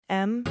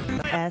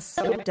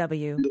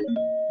MSW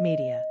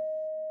Media.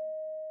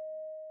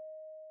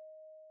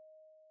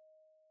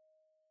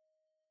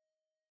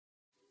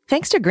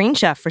 Thanks to Green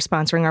Chef for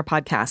sponsoring our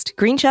podcast.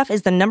 Green Chef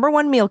is the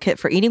 #1 meal kit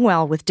for eating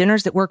well with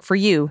dinners that work for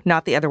you,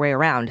 not the other way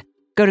around.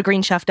 Go to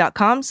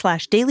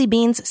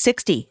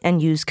greenchef.com/dailybeans60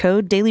 and use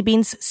code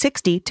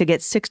dailybeans60 to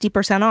get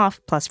 60%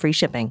 off plus free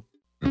shipping.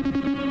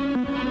 News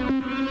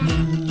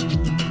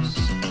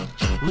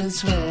with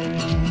swearing.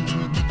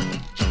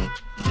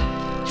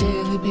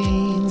 Daily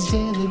beans,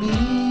 daily beans.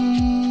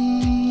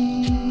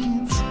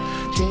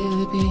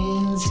 Daily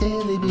beans,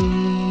 daily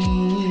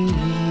beans.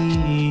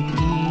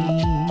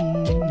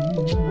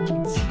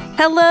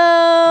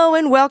 Hello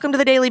and welcome to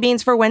the Daily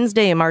Beans for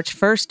Wednesday, March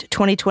 1st,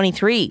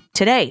 2023.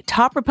 Today,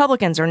 top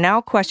Republicans are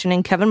now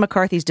questioning Kevin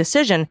McCarthy's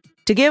decision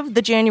to give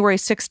the January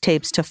 6th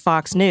tapes to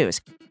Fox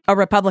News. A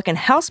Republican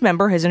House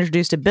member has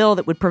introduced a bill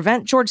that would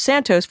prevent George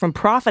Santos from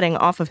profiting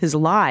off of his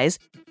lies.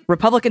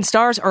 Republican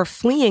stars are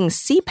fleeing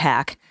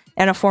CPAC,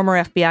 and a former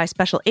FBI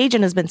special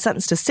agent has been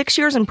sentenced to 6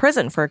 years in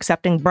prison for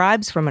accepting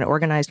bribes from an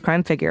organized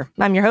crime figure.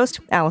 I'm your host,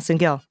 Allison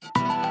Gill.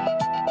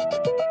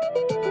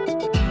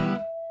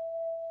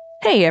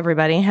 Hey,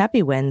 everybody.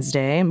 Happy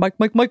Wednesday. Mike,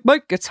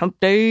 it's hump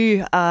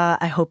day.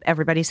 I hope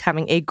everybody's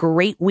having a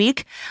great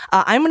week.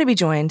 I'm going to be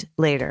joined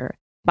later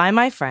by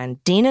my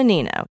friend,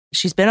 Dina.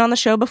 She's been on the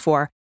show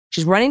before.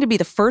 She's running to be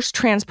the first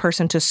trans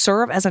person to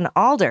serve as an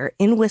alder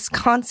in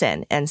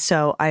Wisconsin. And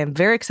so I am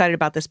very excited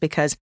about this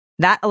because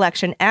that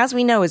election, as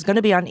we know, is going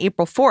to be on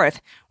April 4th,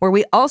 where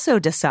we also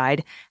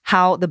decide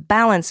how the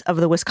balance of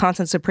the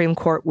Wisconsin Supreme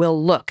Court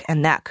will look.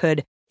 And that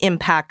could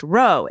impact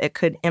Roe. It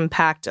could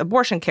impact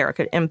abortion care. It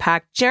could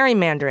impact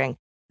gerrymandering,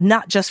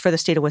 not just for the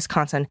state of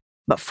Wisconsin,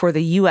 but for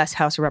the U.S.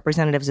 House of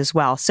Representatives as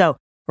well. So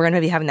we're going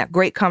to be having that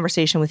great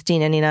conversation with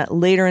Dina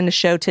later in the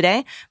show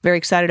today. Very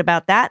excited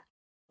about that.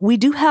 We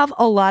do have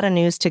a lot of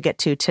news to get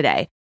to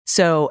today.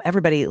 So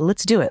everybody,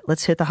 let's do it.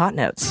 Let's hit the hot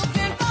notes.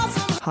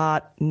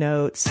 Hot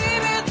notes.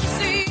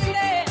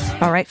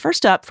 All right,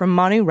 first up from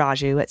Manu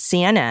Raju at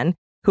CNN,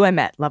 who I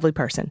met, lovely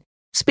person.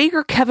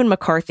 Speaker Kevin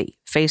McCarthy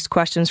faced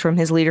questions from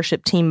his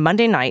leadership team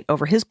Monday night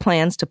over his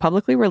plans to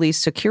publicly release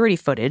security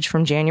footage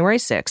from January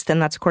 6th, and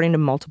that's according to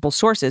multiple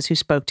sources who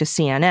spoke to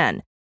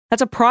CNN.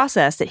 That's a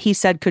process that he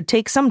said could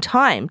take some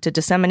time to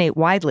disseminate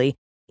widely,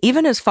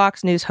 even as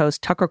Fox News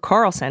host Tucker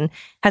Carlson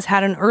has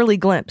had an early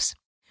glimpse.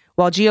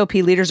 While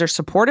GOP leaders are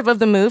supportive of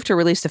the move to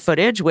release the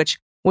footage, which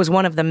was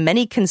one of the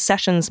many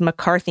concessions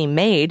McCarthy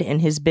made in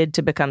his bid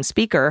to become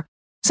speaker,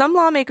 some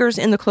lawmakers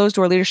in the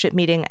closed-door leadership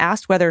meeting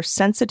asked whether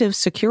sensitive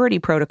security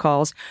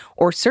protocols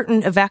or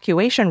certain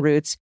evacuation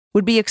routes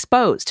would be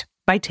exposed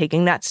by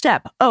taking that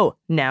step. Oh,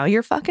 now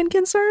you're fucking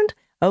concerned?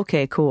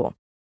 Okay, cool.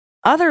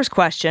 Others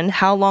questioned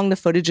how long the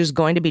footage is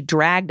going to be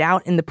dragged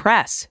out in the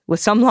press,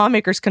 with some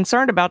lawmakers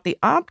concerned about the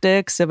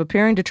optics of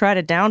appearing to try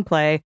to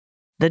downplay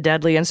the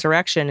deadly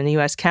insurrection in the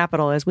U.S.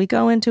 Capitol as we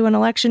go into an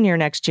election year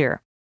next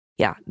year.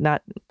 Yeah,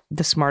 not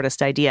the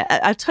smartest idea.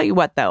 I'll tell you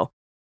what, though.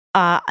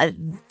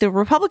 The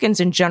Republicans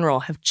in general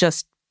have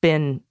just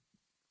been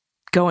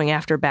going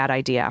after bad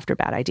idea after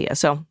bad idea.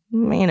 So,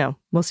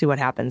 we'll see what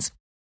happens.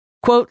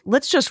 Quote,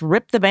 let's just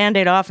rip the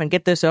Band-Aid off and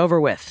get this over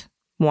with,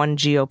 one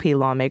GOP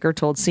lawmaker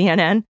told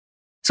CNN.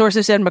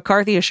 Sources said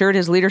McCarthy assured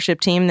his leadership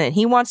team that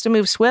he wants to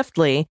move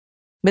swiftly,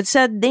 but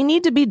said they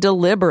need to be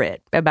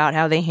deliberate about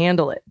how they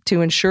handle it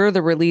to ensure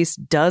the release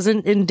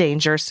doesn't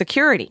endanger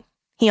security.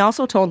 He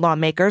also told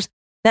lawmakers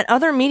that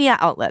other media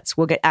outlets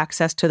will get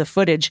access to the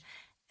footage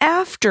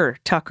after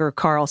Tucker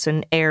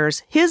Carlson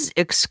airs his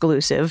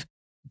exclusive,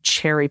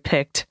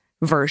 cherry-picked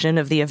version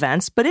of the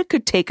events, but it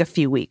could take a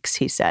few weeks,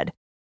 he said.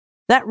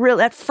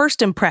 That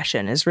first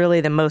impression is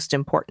really the most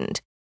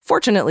important.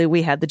 Fortunately,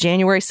 we had the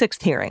January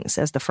 6th hearings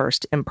as the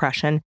first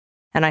impression,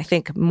 and I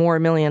think more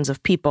millions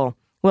of people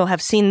will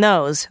have seen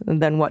those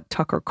than what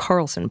Tucker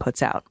Carlson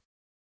puts out.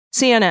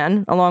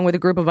 CNN, along with a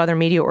group of other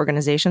media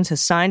organizations, has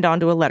signed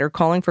on to a letter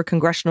calling for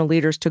congressional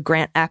leaders to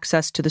grant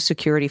access to the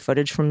security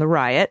footage from the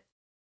riot.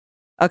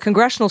 A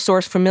congressional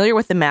source familiar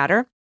with the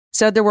matter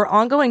said there were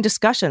ongoing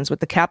discussions with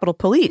the Capitol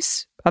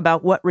Police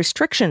about what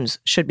restrictions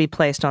should be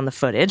placed on the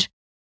footage,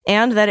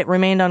 and that it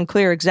remained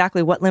unclear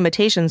exactly what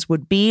limitations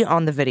would be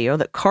on the video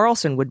that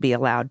Carlson would be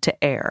allowed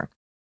to air.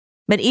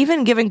 But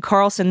even giving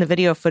Carlson the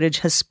video footage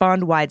has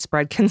spawned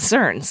widespread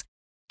concerns,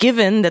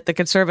 given that the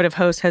conservative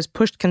host has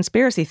pushed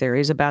conspiracy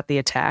theories about the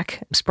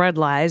attack, spread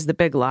lies, the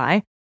big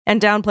lie, and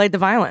downplayed the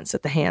violence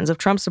at the hands of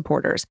Trump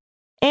supporters.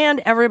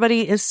 And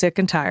everybody is sick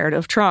and tired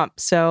of Trump.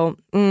 So,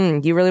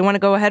 you really want to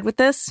go ahead with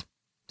this?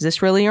 Is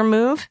this really your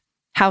move?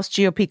 House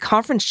GOP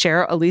conference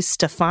chair Elise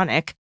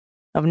Stefanik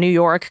of New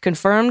York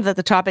confirmed that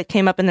the topic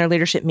came up in their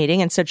leadership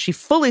meeting and said she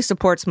fully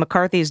supports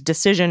McCarthy's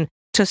decision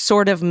to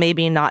sort of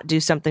maybe not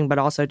do something, but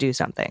also do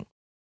something.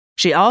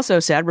 She also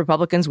said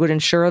Republicans would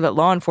ensure that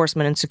law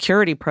enforcement and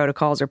security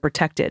protocols are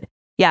protected.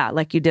 Yeah,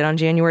 like you did on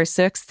January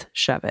 6th,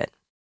 shove it.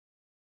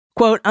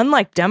 Quote,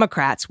 unlike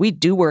Democrats, we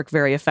do work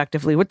very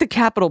effectively with the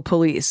Capitol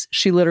Police.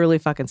 She literally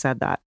fucking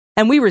said that.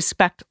 And we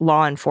respect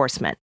law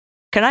enforcement.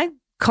 Can I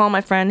call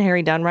my friend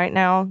Harry Dunn right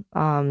now?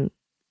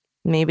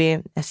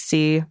 maybe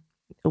see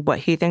what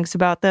he thinks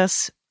about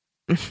this.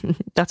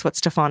 That's what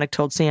Stefanik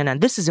told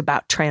CNN. This is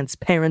about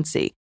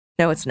transparency.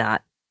 No, it's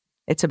not.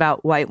 It's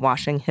about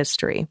whitewashing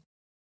history.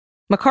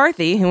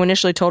 McCarthy, who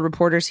initially told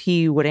reporters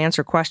he would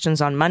answer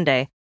questions on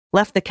Monday,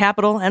 left the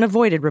Capitol and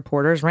avoided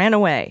reporters, ran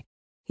away.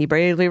 He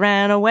bravely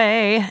ran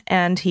away,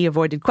 and he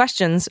avoided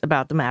questions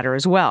about the matter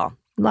as well.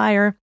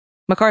 Liar.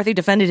 McCarthy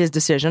defended his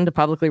decision to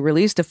publicly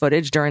release the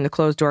footage during the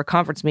closed-door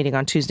conference meeting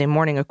on Tuesday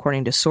morning,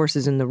 according to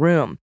sources in the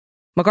room.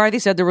 McCarthy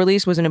said the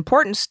release was an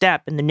important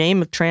step in the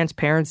name of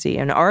transparency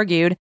and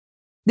argued,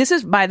 this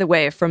is, by the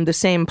way, from the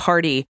same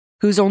party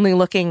who's only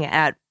looking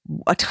at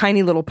a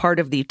tiny little part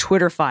of the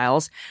Twitter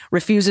files,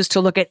 refuses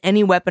to look at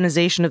any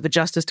weaponization of the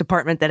Justice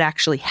Department that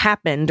actually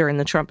happened during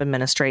the Trump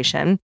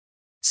administration.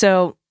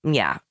 So,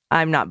 yeah,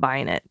 I'm not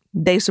buying it.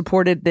 They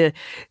supported the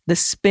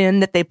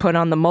spin that they put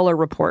on the Mueller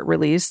report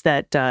release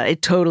that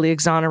it totally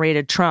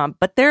exonerated Trump,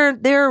 but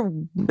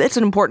it's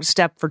an important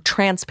step for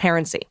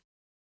transparency.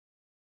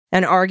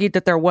 And argued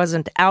that there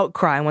wasn't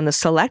outcry when the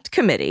Select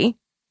Committee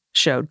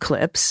showed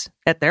clips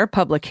at their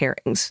public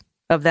hearings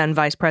of then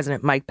Vice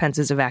President Mike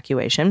Pence's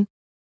evacuation.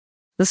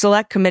 The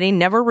Select Committee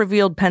never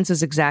revealed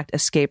Pence's exact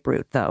escape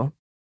route, though,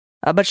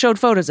 but showed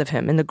photos of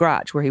him in the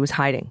garage where he was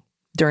hiding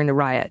during the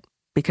riot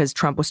because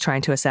Trump was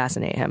trying to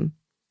assassinate him.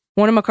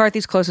 One of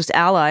McCarthy's closest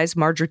allies,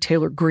 Marjorie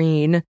Taylor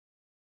Greene,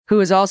 who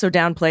has also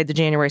downplayed the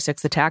January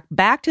 6th attack,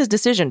 backed his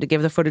decision to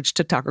give the footage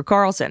to Tucker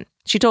Carlson.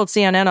 She told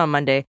CNN on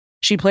Monday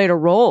she played a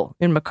role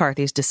in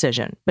McCarthy's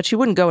decision, but she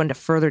wouldn't go into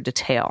further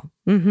detail.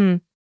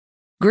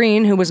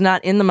 Greene, who was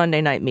not in the Monday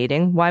night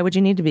meeting, why would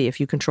you need to be if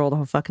you control the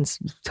whole fucking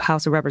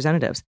House of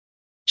Representatives?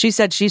 She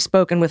said she's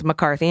spoken with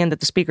McCarthy and that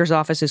the Speaker's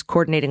office is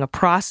coordinating a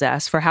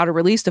process for how to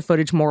release the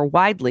footage more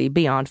widely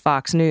beyond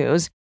Fox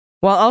News,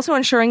 while also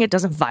ensuring it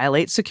doesn't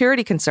violate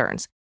security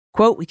concerns.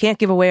 Quote, we can't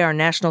give away our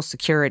national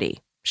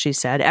security, she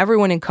said.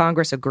 Everyone in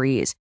Congress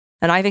agrees,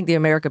 and I think the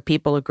American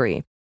people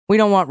agree. We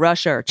don't want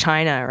Russia or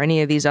China or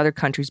any of these other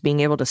countries being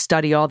able to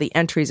study all the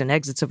entries and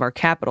exits of our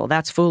Capitol.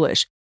 That's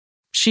foolish.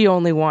 She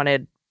only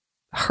wanted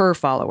her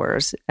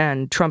followers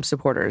and Trump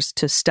supporters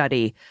to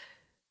study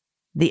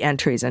the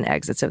entries and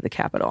exits of the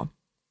Capitol.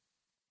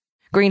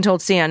 Greene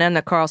told CNN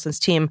that Carlson's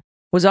team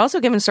was also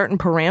given certain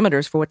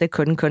parameters for what they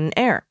could and couldn't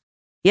air.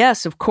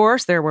 Yes, of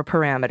course there were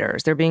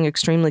parameters. They're being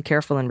extremely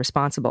careful and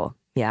responsible.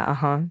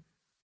 Yeah,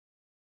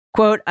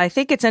 Quote, I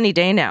think it's any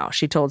day now,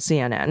 she told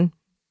CNN,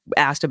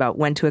 asked about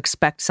when to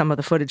expect some of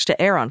the footage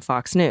to air on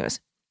Fox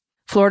News.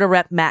 Florida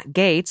Rep. Matt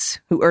Gaetz,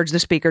 who urged the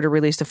Speaker to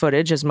release the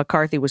footage as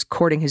McCarthy was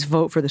courting his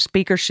vote for the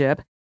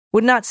speakership,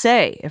 would not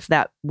say if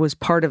that was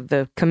part of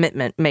the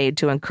commitment made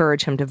to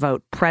encourage him to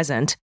vote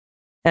present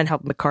and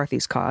help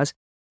McCarthy's cause.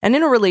 And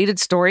in a related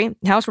story,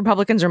 House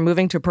Republicans are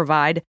moving to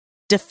provide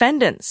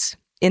defendants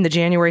in the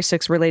January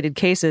 6 related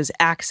cases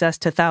access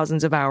to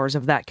thousands of hours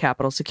of that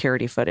Capitol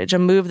security footage, a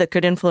move that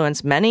could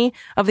influence many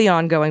of the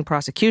ongoing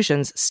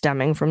prosecutions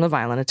stemming from the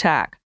violent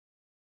attack.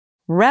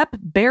 Rep.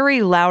 Barry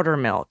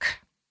Loudermilk,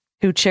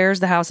 who chairs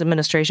the House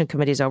Administration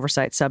Committee's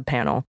oversight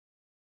subpanel,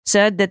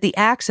 said that the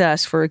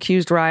access for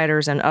accused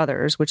rioters and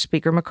others, which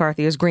Speaker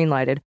McCarthy has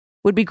greenlighted,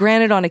 would be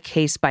granted on a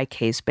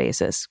case-by-case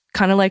basis.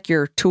 Kind of like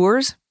your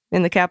tours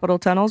in the Capitol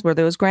tunnels, were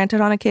those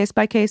granted on a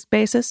case-by-case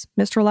basis,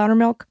 Mr.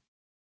 Loudermilk?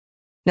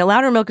 Now,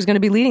 Loudermilk is going to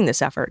be leading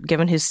this effort,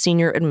 given his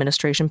senior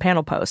administration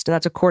panel post, and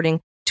that's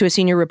according to a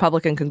senior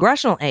Republican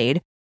congressional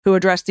aide who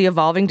addressed the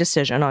evolving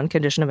decision on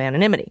condition of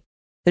anonymity.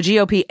 The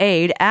GOP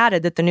aide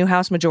added that the new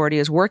House majority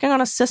is working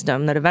on a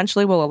system that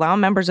eventually will allow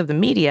members of the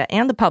media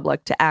and the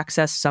public to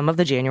access some of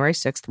the January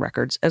 6th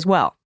records as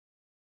well.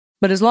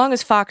 But as long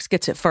as Fox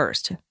gets it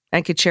first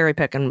and could cherry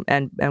pick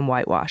and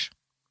whitewash.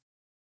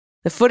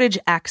 The footage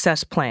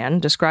access plan,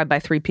 described by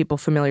three people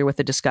familiar with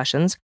the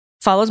discussions,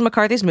 follows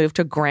McCarthy's move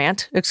to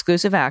grant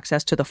exclusive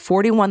access to the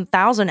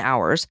 41,000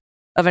 hours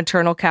of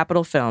internal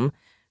Capitol film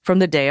from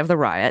the day of the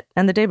riot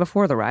and the day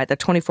before the riot, that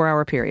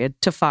 24-hour period,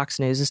 to Fox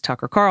News'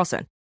 Tucker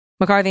Carlson.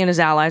 McCarthy and his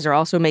allies are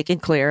also making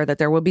clear that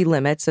there will be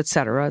limits,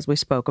 etc., as we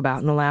spoke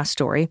about in the last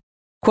story.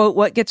 Quote,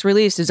 what gets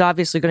released is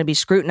obviously going to be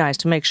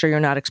scrutinized to make sure you're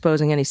not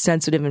exposing any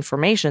sensitive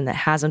information that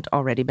hasn't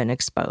already been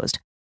exposed.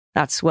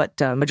 That's what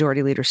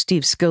Majority Leader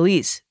Steve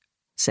Scalise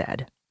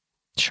said.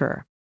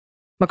 Sure.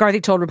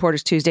 McCarthy told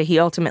reporters Tuesday he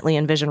ultimately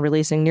envisioned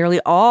releasing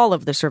nearly all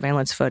of the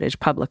surveillance footage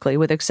publicly,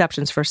 with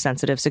exceptions for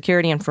sensitive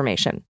security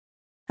information.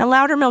 And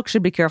Loudermilk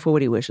should be careful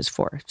what he wishes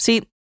for.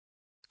 See,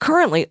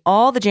 currently,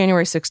 all the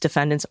January 6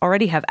 defendants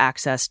already have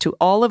access to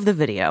all of the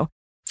video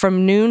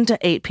from noon to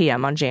 8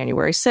 p.m. on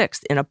January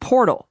 6th in a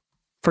portal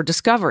for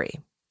discovery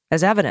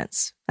as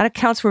evidence. That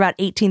accounts for about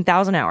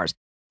 18,000 hours.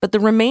 But the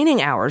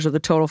remaining hours, of the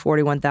total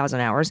 41,000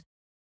 hours,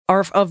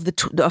 are of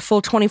a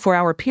full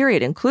 24-hour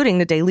period, including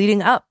the day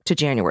leading up to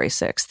January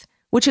 6th,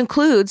 which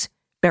includes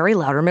Barry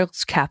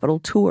Loudermilk's Capitol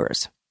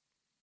tours.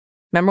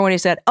 Remember when he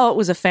said, it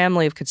was a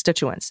family of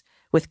constituents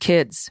with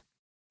kids.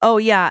 Oh,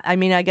 yeah, I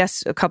mean, I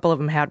guess a couple of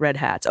them had red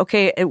hats.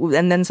 Okay,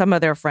 and then some of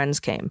their friends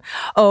came.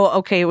 Oh,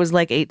 okay, it was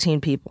like 18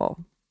 people.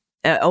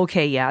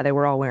 Okay, yeah, they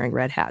were all wearing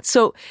red hats.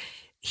 So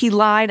he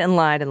lied and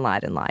lied and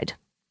lied and lied.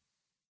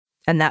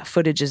 And that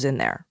footage is in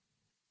there.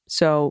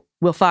 So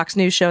will Fox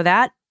News show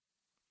that?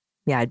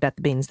 Yeah, I'd bet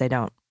the beans they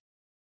don't.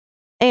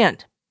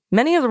 And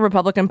many of the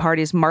Republican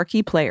Party's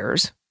marquee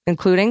players,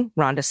 including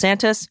Ron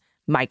DeSantis,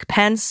 Mike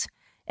Pence,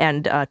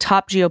 and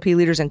top GOP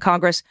leaders in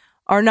Congress,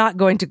 are not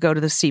going to go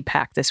to the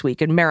CPAC this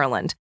week in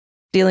Maryland,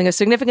 dealing a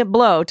significant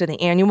blow to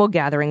the annual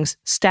gathering's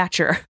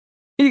stature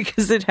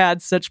because it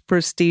had such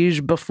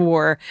prestige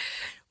before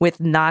with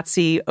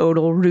Nazi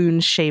odal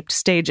rune-shaped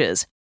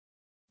stages.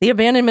 The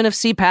abandonment of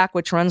CPAC,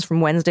 which runs from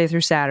Wednesday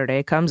through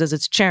Saturday, comes as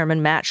its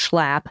chairman, Matt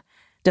Schlapp,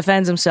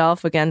 defends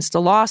himself against a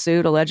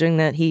lawsuit alleging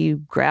that he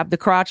grabbed the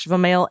crotch of a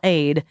male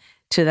aide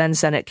to then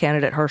Senate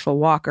candidate Herschel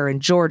Walker in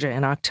Georgia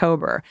in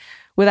October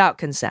without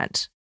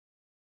consent.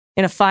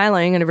 In a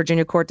filing in a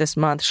Virginia court this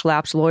month,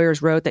 Schlapp's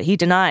lawyers wrote that he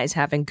denies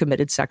having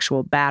committed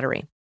sexual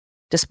battery.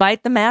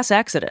 Despite the mass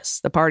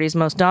exodus, the party's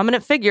most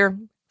dominant figure,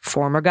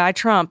 former guy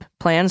Trump,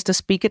 plans to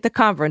speak at the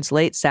conference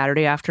late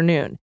Saturday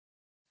afternoon.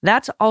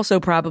 That's also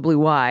probably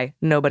why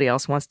nobody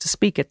else wants to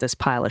speak at this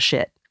pile of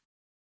shit.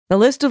 The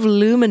list of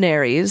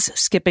luminaries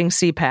skipping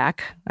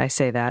CPAC, I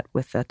say that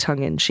with a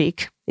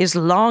tongue-in-cheek, is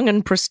long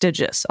and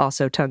prestigious,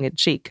 also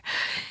tongue-in-cheek.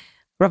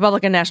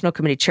 Republican National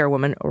Committee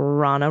Chairwoman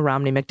Ronna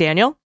Romney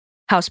McDaniel,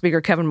 House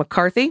Speaker Kevin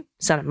McCarthy,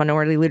 Senate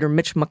Minority Leader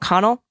Mitch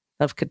McConnell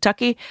of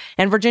Kentucky,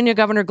 and Virginia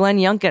Governor Glenn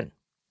Youngkin.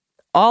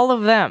 All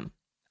of them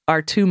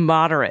are too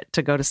moderate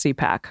to go to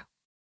CPAC.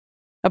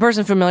 A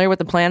person familiar with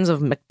the plans of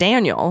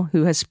McDaniel,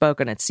 who has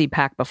spoken at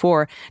CPAC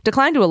before,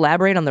 declined to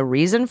elaborate on the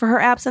reason for her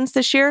absence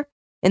this year.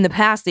 In the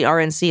past, the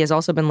RNC has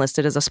also been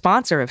listed as a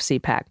sponsor of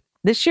CPAC.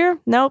 This year,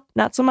 nope,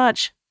 not so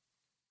much.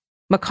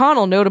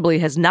 McConnell notably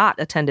has not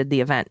attended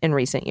the event in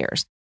recent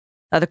years.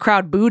 The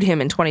crowd booed him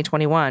in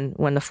 2021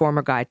 when the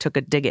former guy took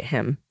a dig at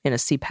him in a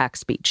CPAC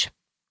speech.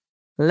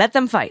 Let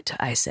them fight,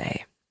 I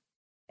say.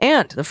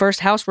 And the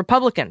first House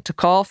Republican to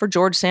call for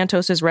George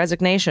Santos's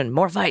resignation,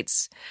 more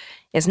fights,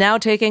 is now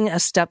taking a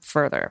step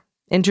further,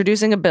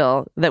 introducing a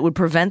bill that would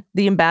prevent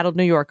the embattled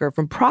New Yorker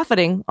from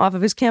profiting off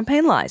of his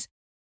campaign lies.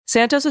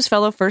 Santos's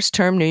fellow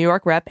first-term New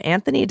York rep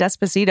Anthony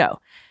D'Esposito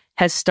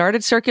has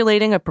started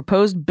circulating a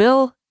proposed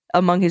bill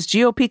among his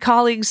GOP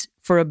colleagues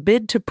for a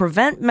bid to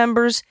prevent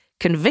members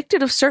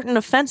convicted of certain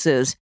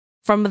offenses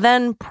from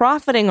then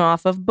profiting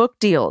off of book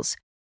deals,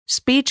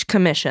 speech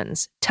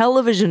commissions,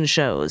 television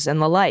shows,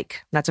 and the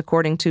like. That's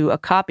according to a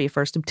copy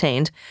first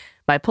obtained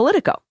by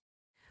Politico.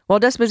 While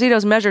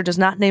D'Esposito's measure does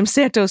not name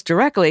Santos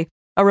directly,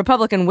 a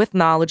Republican with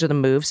knowledge of the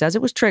move says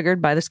it was triggered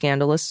by the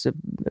scandalous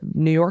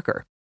New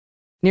Yorker.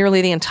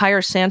 Nearly the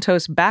entire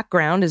Santos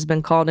background has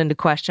been called into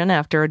question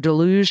after a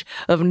deluge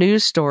of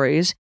news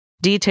stories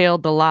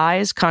detailed the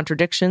lies,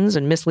 contradictions,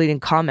 and misleading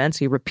comments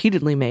he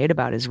repeatedly made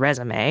about his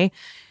resume,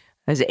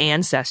 his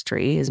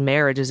ancestry, his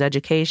marriage, his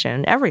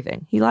education,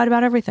 everything. He lied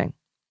about everything.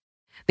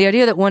 The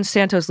idea that once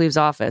Santos leaves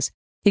office,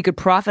 he could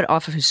profit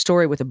off of his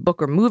story with a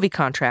book or movie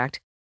contract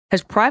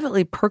has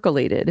privately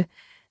percolated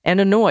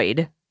and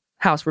annoyed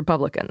House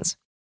Republicans.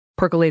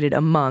 Percolated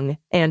among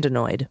and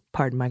annoyed,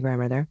 pardon my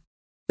grammar there.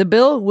 The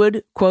bill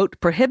would, quote,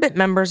 prohibit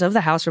members of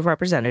the House of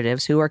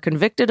Representatives who are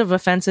convicted of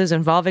offenses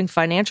involving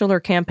financial or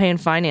campaign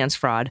finance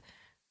fraud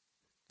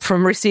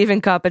from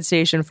receiving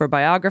compensation for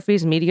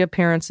biographies, media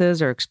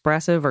appearances, or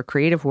expressive or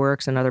creative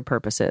works and other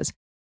purposes.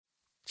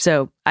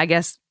 So I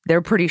guess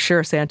they're pretty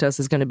sure Santos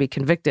is going to be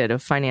convicted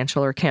of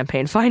financial or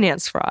campaign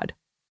finance fraud.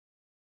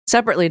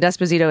 Separately,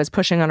 D'Esposito is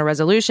pushing on a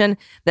resolution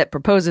that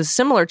proposes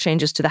similar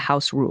changes to the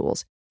House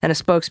rules, and a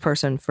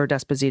spokesperson for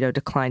D'Esposito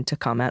declined to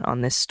comment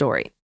on this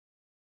story.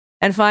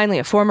 And finally,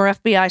 a former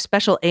FBI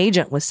special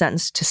agent was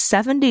sentenced to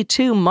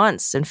 72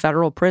 months in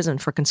federal prison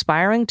for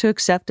conspiring to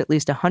accept at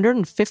least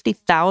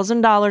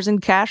 $150,000 in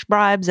cash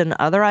bribes and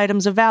other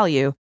items of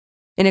value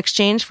in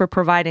exchange for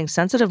providing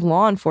sensitive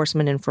law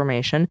enforcement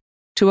information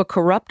to a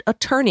corrupt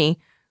attorney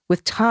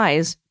with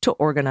ties to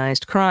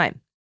organized crime.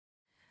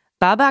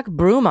 Babak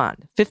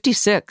Brumand,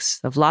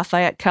 56, of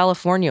Lafayette,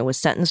 California, was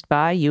sentenced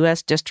by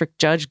U.S. District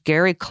Judge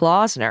Gary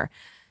Klausner.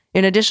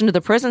 In addition to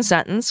the prison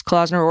sentence,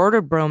 Klausner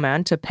ordered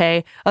Bromand to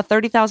pay a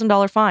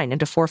 $30,000 fine and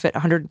to forfeit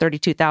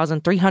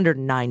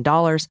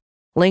 $132,309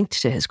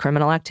 linked to his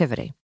criminal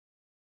activity.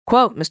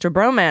 Quote, Mr.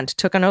 Bromand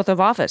took an oath of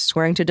office,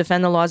 swearing to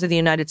defend the laws of the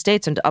United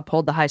States and to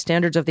uphold the high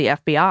standards of the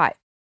FBI.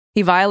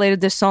 He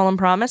violated this solemn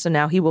promise, and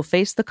now he will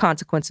face the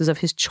consequences of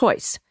his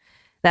choice.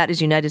 That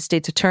is United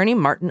States Attorney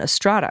Martin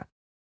Estrada.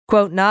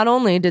 Quote, not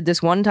only did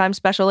this one-time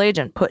special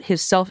agent put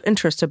his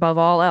self-interest above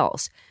all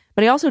else,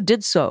 but he also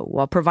did so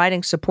while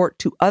providing support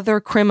to other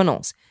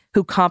criminals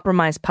who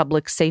compromise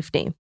public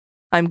safety.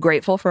 I'm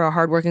grateful for our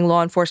hardworking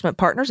law enforcement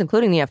partners,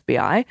 including the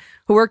FBI,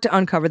 who worked to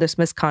uncover this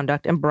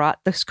misconduct and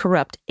brought this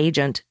corrupt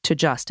agent to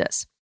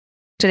justice.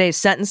 Today's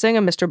sentencing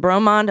of Mr.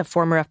 Bromand, a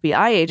former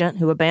FBI agent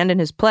who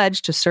abandoned his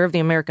pledge to serve the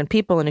American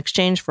people in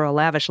exchange for a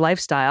lavish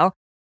lifestyle,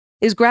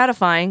 is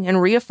gratifying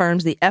and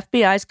reaffirms the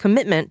FBI's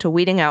commitment to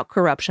weeding out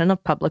corruption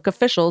of public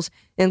officials,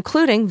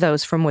 including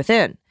those from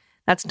within.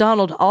 That's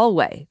Donald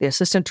Alway, the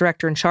assistant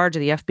director in charge of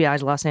the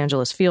FBI's Los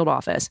Angeles field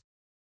office.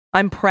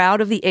 I'm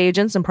proud of the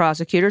agents and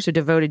prosecutors who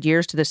devoted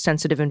years to this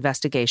sensitive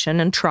investigation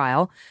and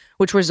trial,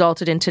 which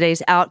resulted in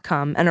today's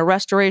outcome and a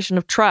restoration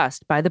of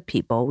trust by the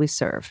people we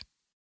serve.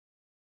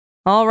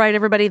 All right,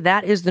 everybody,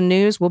 that is the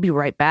news. We'll be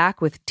right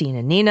back with Dina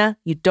and Nina.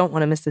 You don't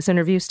want to miss this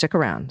interview. Stick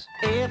around.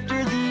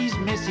 After these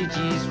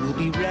messages, we'll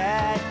be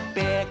right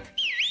back.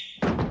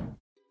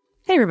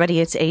 Hey, everybody,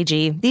 it's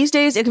AG. These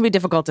days, it can be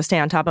difficult to stay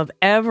on top of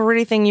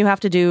everything you have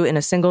to do in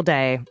a single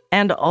day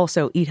and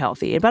also eat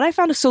healthy. But I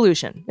found a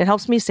solution. It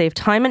helps me save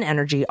time and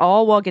energy,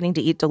 all while getting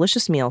to eat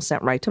delicious meals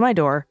sent right to my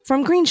door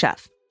from Green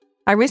Chef.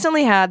 I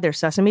recently had their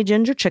sesame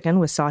ginger chicken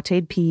with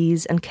sautéed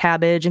peas and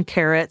cabbage and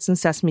carrots and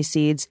sesame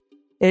seeds.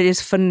 It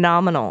is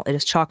phenomenal. It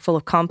is chock full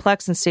of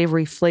complex and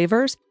savory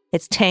flavors.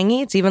 It's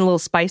tangy. It's even a little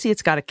spicy.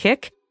 It's got a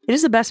kick. It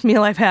is the best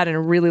meal I've had in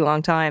a really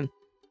long time.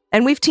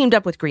 And we've teamed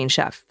up with Green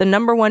Chef, the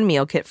 #1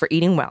 meal kit for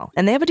eating well.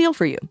 And they have a deal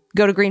for you.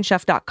 Go to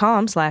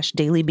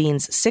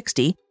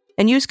greenchef.com/dailybeans60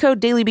 and use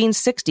code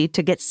dailybeans60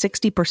 to get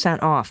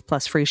 60% off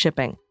plus free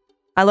shipping.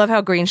 I love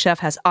how Green Chef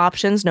has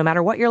options no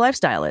matter what your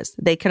lifestyle is.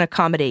 They can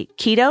accommodate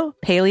keto,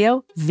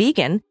 paleo,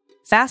 vegan,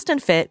 fast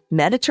and fit,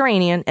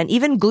 Mediterranean, and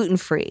even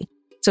gluten-free.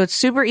 So it's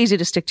super easy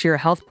to stick to your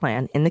health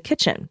plan in the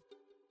kitchen.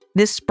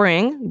 This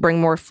spring,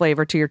 bring more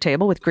flavor to your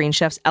table with Green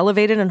Chef's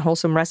elevated and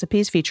wholesome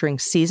recipes featuring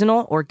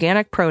seasonal,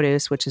 organic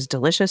produce, which is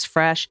delicious,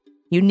 fresh,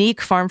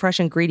 unique farm-fresh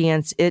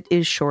ingredients. It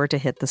is sure to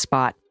hit the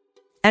spot.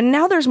 And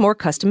now there's more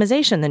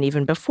customization than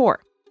even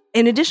before.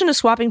 In addition to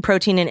swapping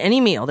protein in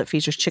any meal that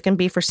features chicken,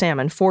 beef, or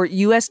salmon for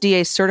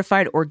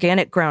USDA-certified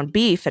organic ground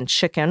beef and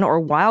chicken or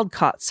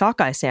wild-caught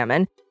sockeye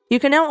salmon, you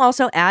can now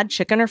also add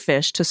chicken or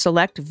fish to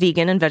select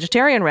vegan and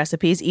vegetarian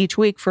recipes each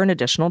week for an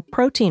additional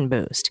protein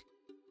boost.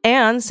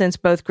 And since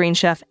both Green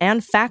Chef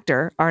and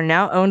Factor are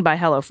now owned by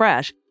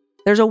HelloFresh,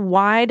 there's a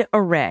wide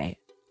array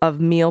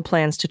of meal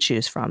plans to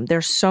choose from.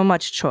 There's so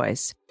much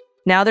choice.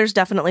 Now there's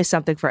definitely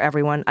something for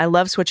everyone. I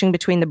love switching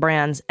between the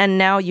brands, and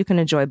now you can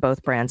enjoy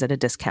both brands at a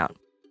discount.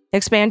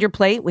 Expand your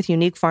plate with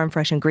unique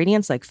farm-fresh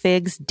ingredients like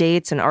figs,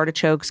 dates, and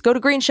artichokes. Go to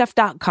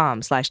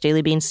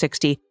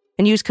greenchef.com/dailybeans60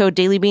 and use code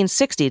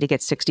dailybeans60 to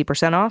get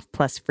 60% off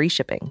plus free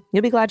shipping.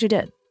 You'll be glad you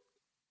did.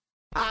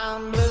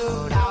 I'm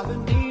blue, I've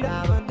been deed,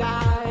 I've been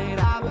died,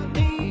 I've been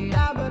deed,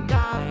 I've been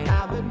died,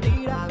 I've been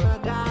deed, I've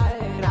been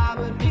died, I've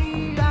been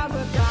deed, I've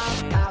been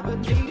died, I've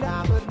been deed,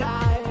 I've been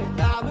died,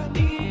 I've been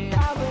deed,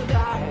 I've been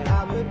died,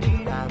 I've been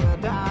deed, I've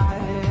been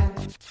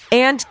died.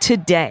 And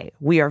today,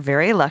 we are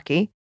very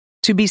lucky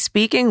to be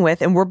speaking with,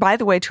 and we're, by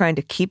the way, trying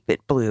to keep it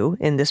blue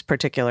in this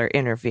particular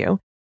interview,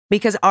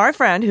 because our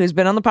friend who's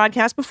been on the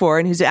podcast before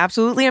and who's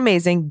absolutely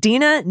amazing,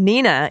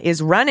 Nina,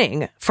 is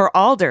running for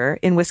Alder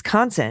in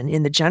Wisconsin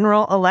in the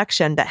general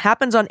election that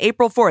happens on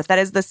April 4th. That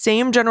is the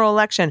same general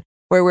election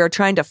where we're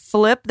trying to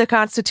flip the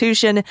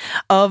constitution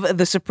of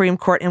the Supreme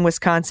Court in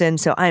Wisconsin.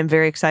 So I'm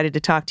very excited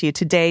to talk to you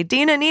today.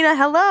 Nina,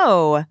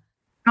 hello.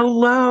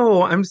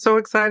 Hello. I'm so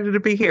excited to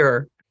be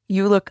here.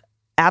 You look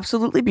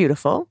absolutely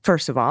beautiful,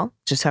 first of all.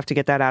 Just have to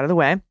get that out of the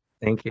way.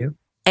 Thank you.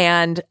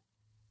 And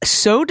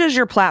so does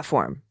your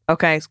platform.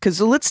 Okay, because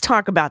let's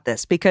talk about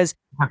this, because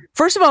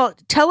first of all,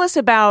 tell us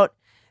about,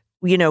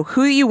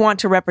 who you want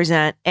to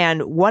represent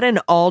and what an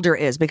alder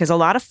is, because a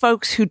lot of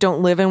folks who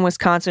don't live in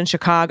Wisconsin,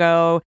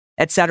 Chicago,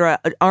 et cetera,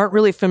 aren't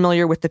really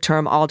familiar with the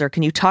term alder.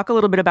 Can you talk a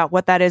little bit about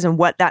what that is and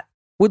what that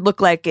would look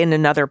like in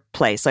another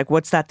place? Like,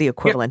 what's that the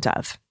equivalent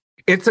of?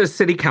 It's a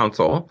city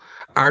council.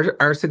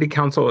 Our city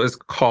council is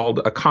called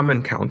a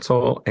common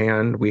council,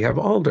 and we have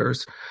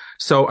alders.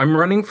 So I'm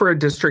running for a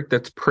district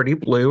that's pretty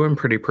blue and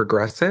pretty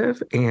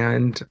progressive,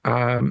 and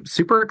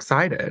super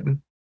excited.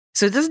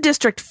 So this is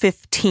District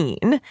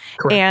 15.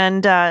 Correct.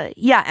 And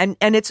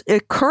and it's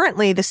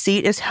currently the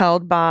seat is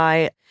held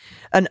by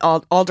an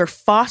Alder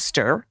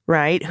Foster,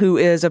 right, who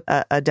is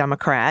a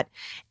Democrat.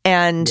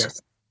 And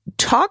Yes.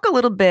 Talk a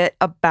little bit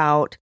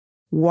about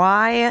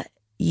why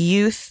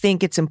you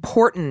think it's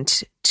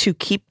important to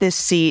keep this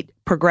seat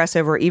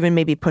progressive, or even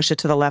maybe push it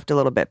to the left a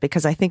little bit,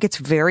 because I think it's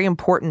very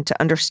important to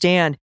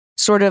understand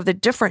sort of the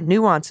different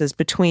nuances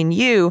between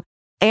you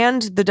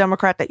and the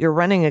Democrat that you're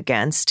running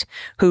against,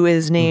 who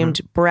is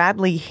named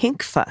Bradley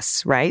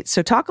Hinkfuss, right?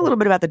 So talk a little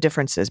bit about the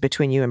differences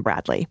between you and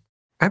Bradley.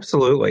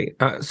 Absolutely.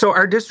 So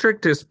our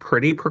district is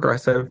pretty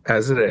progressive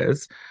as it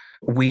is.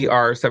 We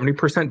are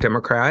 70%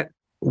 Democrat.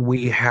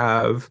 We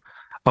have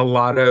a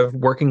lot of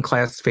working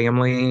class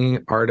family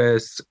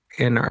artists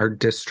in our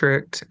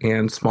district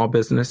and small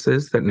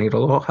businesses that need a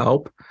little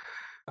help.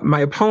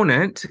 My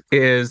opponent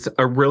is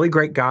a really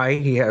great guy.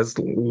 He has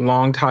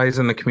long ties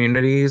in the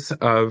communities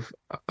of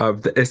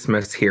the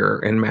Isthmus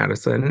here in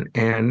Madison,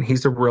 and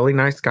he's a really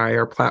nice guy.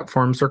 Our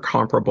platforms are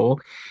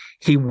comparable.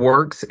 He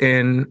works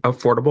in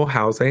affordable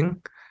housing.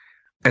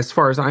 As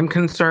far as I'm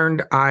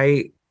concerned,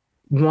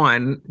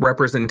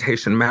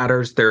 representation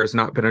matters. There has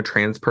not been a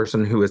trans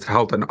person who has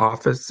held an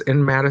office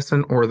in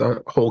Madison or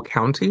the whole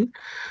county.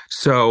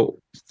 So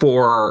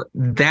for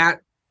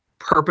that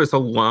purpose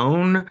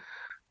alone,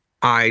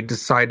 I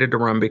decided to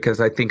run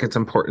because I think it's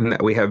important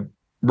that we have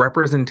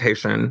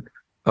representation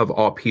of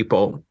all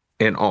people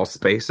in all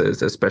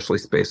spaces, especially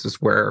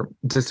spaces where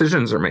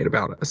decisions are made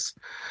about us.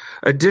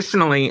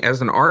 Additionally,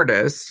 as an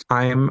artist,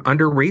 I'm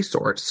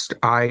under-resourced.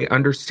 I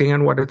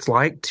understand what it's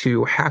like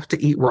to have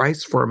to eat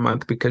rice for a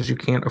month because you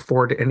can't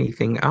afford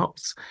anything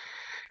else.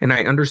 And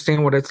I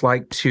understand what it's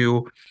like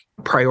to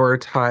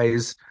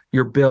prioritize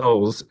your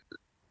bills,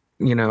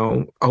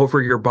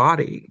 over your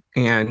body.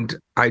 And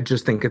I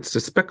just think it's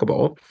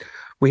despicable.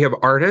 We have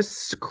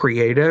artists,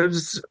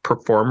 creatives,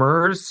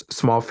 performers,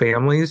 small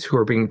families who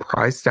are being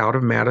priced out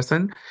of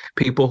Madison,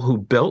 people who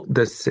built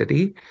this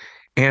city.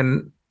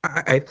 And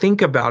I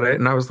think about it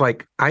and I was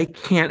like, I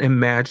can't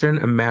imagine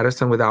a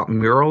Madison without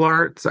mural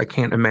arts. I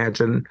can't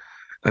imagine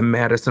a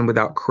Madison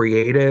without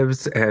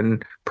creatives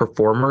and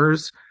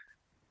performers.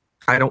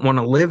 I don't want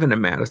to live in a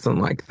Madison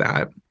like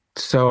that.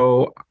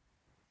 So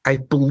I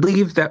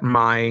believe that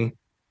my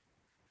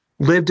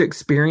lived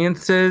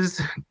experiences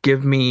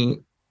give me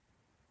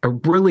a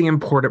really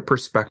important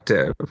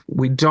perspective.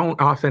 We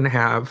don't often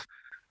have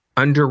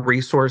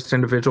under-resourced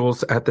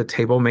individuals at the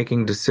table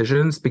making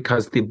decisions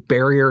because the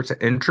barrier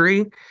to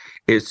entry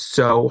is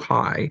so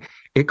high.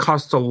 It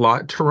costs a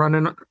lot to run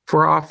in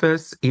for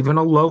office, even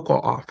a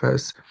local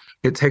office.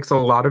 It takes a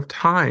lot of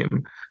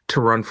time to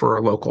run for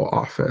a local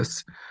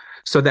office.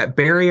 So that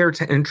barrier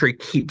to entry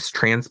keeps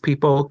trans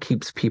people,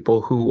 keeps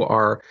people who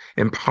are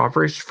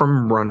impoverished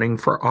from running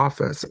for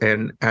office.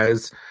 And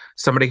as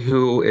somebody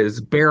who is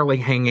barely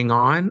hanging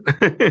on,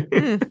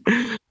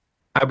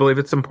 I believe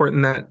it's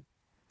important that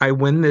I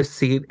win this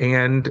seat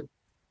and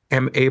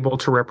am able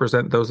to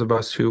represent those of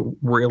us who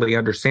really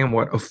understand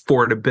what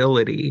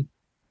affordability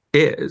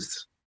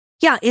is.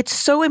 Yeah, it's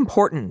so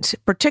important,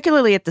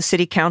 particularly at the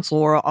city council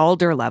or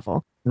alder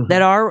level,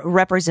 that our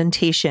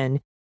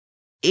representation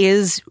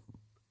is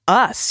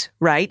us,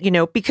 right?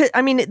 Because,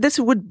 this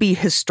would be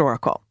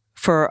historical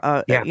for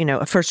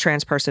a first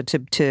trans person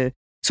to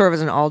serve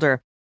as an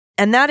alder.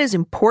 And that is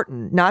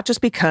important, not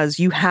just because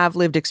you have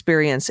lived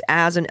experience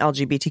as an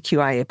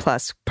LGBTQIA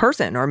plus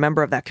person or a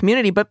member of that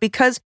community, but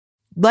because,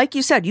 like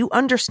you said, you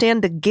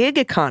understand the gig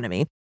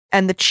economy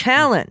and the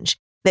challenge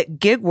that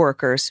gig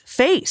workers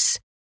face,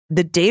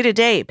 the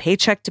day-to-day,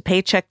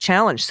 paycheck-to-paycheck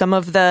challenge, some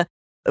of the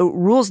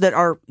rules that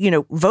are,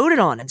 voted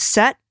on and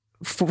set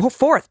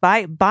forth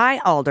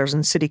by alders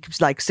and city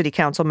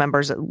council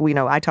members.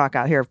 I talk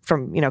out here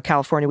from,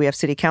 California, we have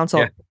city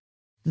council. Yeah.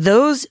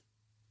 Those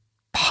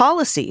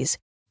policies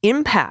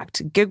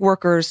impact gig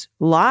workers'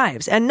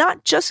 lives, and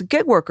not just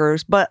gig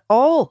workers, but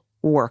all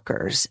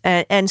workers.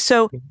 And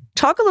so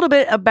talk a little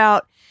bit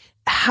about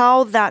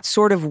how that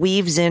sort of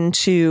weaves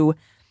into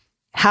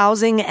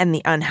housing and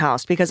the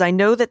unhoused, because I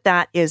know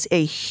that is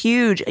a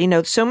huge,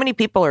 so many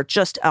people are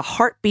just a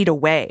heartbeat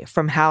away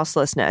from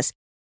houselessness.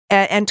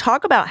 And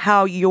talk about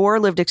how your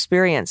lived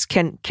experience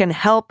can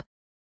help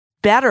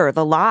better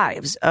the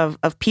lives of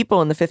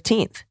people in the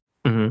 15th.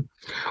 Mm-hmm.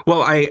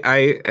 Well,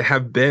 I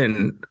have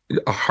been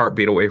a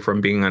heartbeat away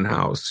from being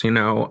unhoused.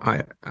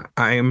 I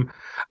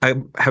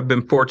have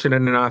been fortunate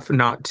enough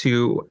not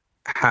to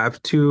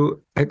have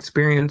to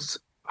experience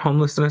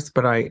homelessness,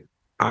 but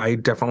I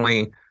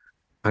definitely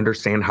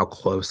understand how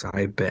close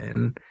I've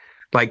been.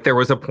 Like, there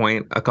was a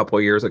point a couple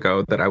of years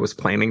ago that I was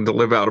planning to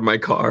live out of my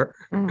car.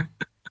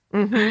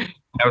 Mm-hmm.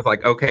 I was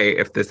like, okay,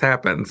 if this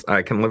happens,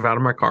 I can live out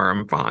of my car.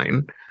 I'm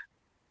fine.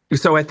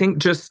 So I think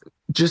just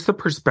the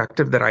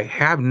perspective that I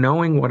have,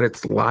 knowing what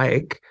it's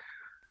like,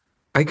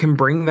 I can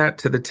bring that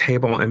to the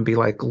table and be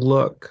like,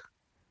 look,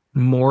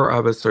 more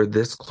of us are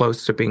this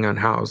close to being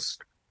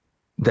unhoused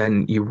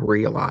than you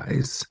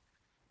realize.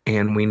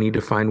 And we need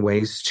to find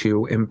ways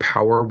to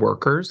empower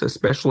workers,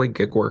 especially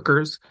gig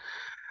workers,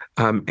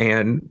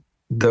 and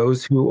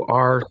those who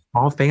are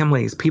small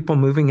families, people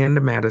moving into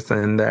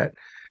Madison that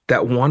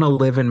want to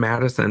live in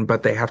Madison,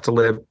 but they have to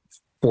live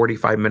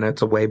 45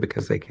 minutes away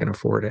because they can't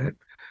afford it.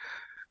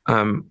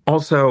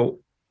 Also,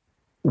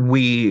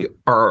 we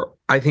are,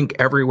 I think,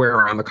 everywhere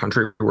around the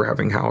country, we're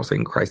having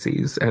housing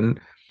crises. And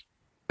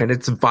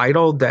it's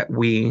vital that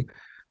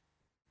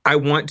I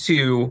want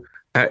to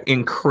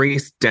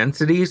increase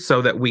density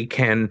so that we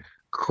can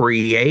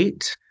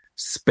create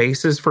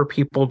spaces for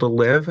people to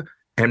live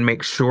and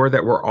make sure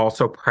that we're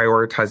also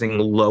prioritizing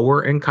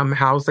lower income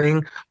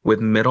housing with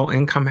middle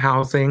income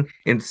housing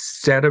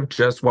instead of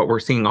just what we're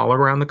seeing all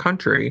around the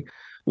country,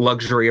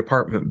 luxury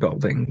apartment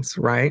buildings,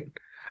 right?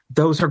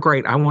 Those are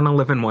great. I want to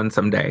live in one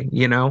someday,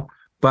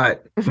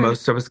 but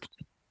most of us can't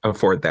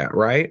afford that,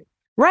 right?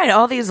 Right.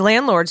 All these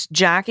landlords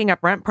jacking up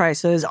rent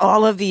prices,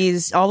 all of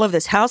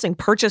this housing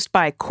purchased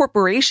by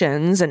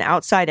corporations and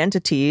outside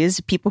entities,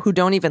 people who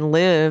don't even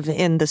live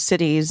in the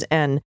cities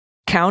and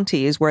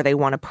counties where they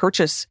want to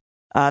purchase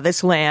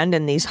this land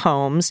and these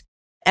homes.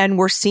 And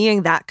we're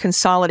seeing that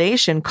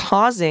consolidation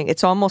causing,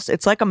 it's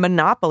like a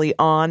monopoly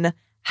on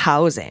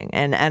housing.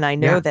 And I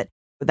know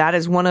that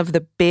is one of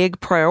the big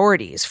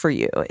priorities for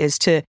you is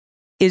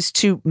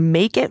to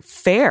make it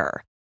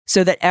fair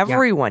so that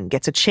everyone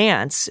gets a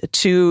chance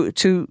to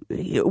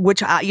which,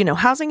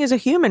 housing is a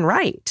human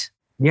right.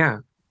 Yeah.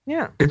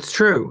 Yeah. It's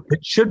true.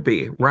 It should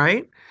be,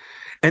 right?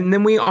 And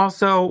then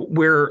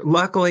we're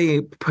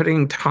luckily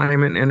putting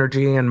time and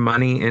energy and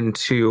money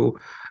into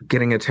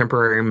getting a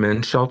temporary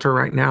men's shelter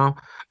right now.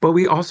 But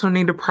we also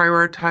need to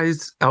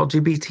prioritize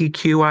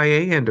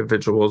LGBTQIA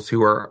individuals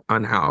who are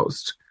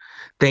unhoused.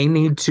 They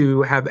need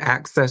to have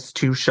access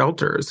to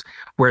shelters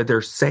where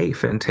they're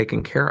safe and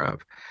taken care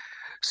of.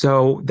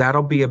 So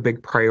that'll be a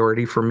big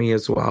priority for me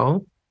as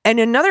well. And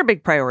another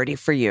big priority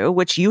for you,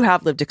 which you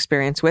have lived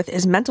experience with,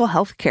 is mental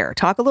health care.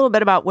 Talk a little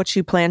bit about what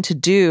you plan to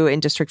do in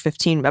District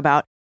 15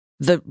 about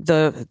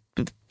the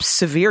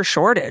severe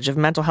shortage of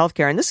mental health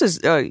care. And this is,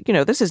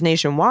 this is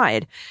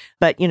nationwide.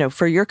 But,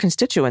 for your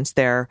constituents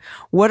there,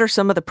 what are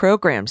some of the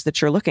programs that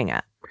you're looking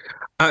at?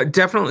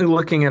 Definitely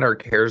looking at our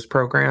CARES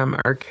program.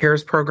 Our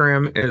CARES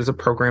program is a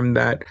program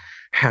that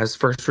has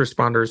first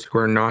responders who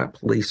are not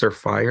police or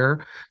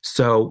fire.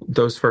 So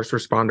those first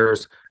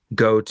responders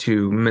go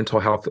to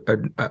mental health,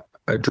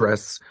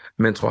 address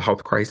mental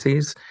health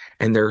crises,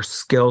 and they're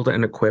skilled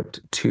and equipped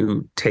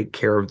to take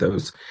care of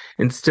those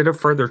instead of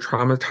further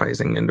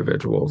traumatizing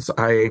individuals.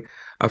 A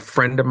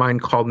friend of mine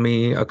called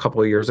me a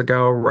couple of years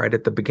ago, right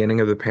at the beginning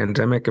of the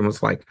pandemic, and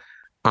was like,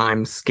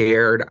 "I'm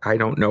scared. I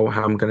don't know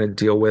how I'm going to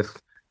deal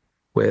with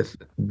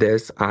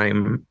this.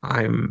 I'm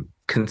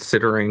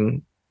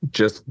considering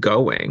just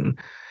going."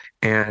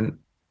 And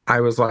I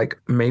was like,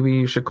 maybe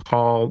you should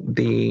call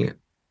the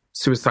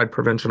suicide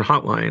prevention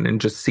hotline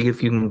and just see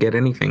if you can get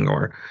anything.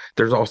 Or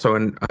there's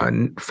also a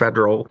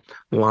federal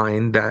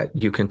line that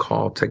you can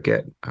call to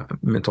get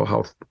mental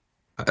health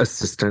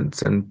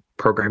assistance and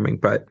programming.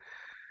 But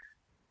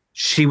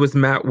she was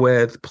met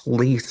with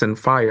police and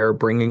fire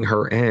bringing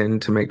her in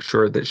to make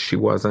sure that she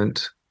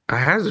wasn't a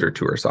hazard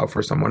to herself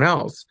or someone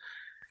else.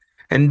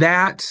 And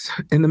that,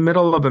 in the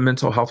middle of a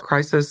mental health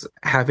crisis,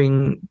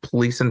 having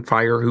police and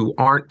fire who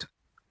aren't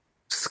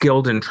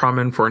skilled in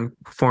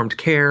trauma-informed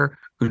care,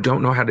 who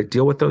don't know how to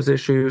deal with those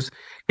issues,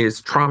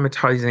 is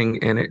traumatizing,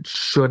 and it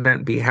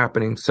shouldn't be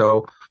happening.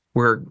 So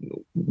we're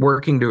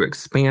working to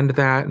expand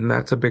that, and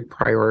that's a big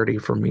priority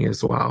for me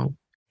as well.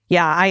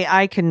 Yeah,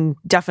 I can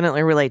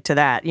definitely relate to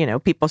that.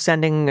 People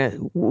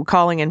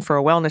calling in for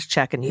a wellness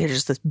check, and you're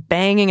just this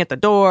banging at the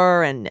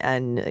door, and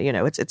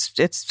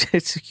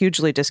it's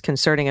hugely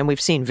disconcerting. And we've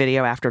seen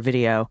video after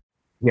video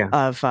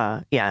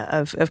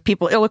of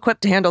people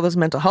ill-equipped to handle those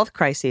mental health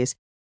crises.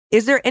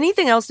 Is there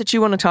anything else that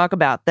you want to talk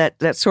about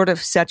that sort of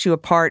sets you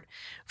apart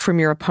from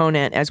your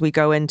opponent as we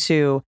go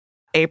into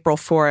April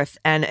 4th,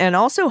 and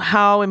also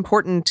how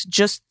important,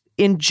 just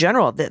in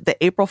general, the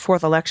April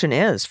 4th election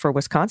is for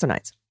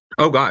Wisconsinites?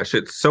 Oh, gosh,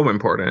 it's so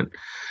important.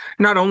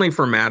 Not only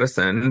for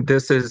Madison,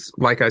 this is,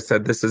 like I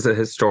said, this is a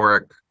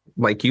historic,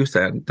 like you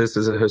said, this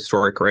is a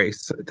historic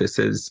race. This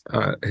is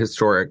a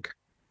historic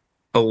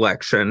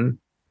election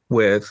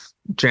with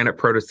Janet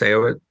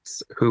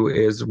Protasewicz, who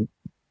is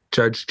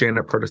Judge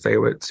Janet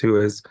Protasewicz, who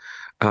is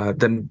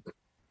the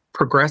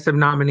progressive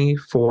nominee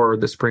for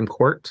the Supreme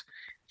Court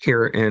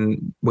here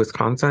in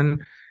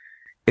Wisconsin.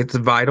 It's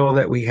vital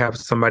that we have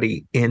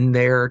somebody in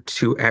there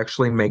to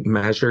actually make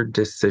measured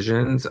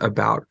decisions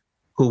about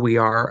who we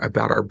are,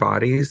 about our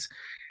bodies.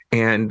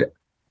 And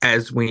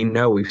as we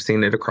know, we've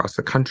seen it across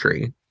the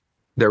country.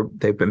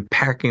 They've been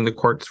packing the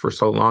courts for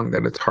so long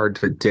that it's hard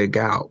to dig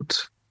out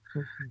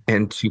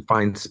and to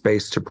find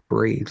space to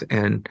breathe.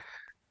 And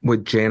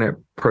with Janet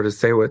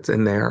Protasewicz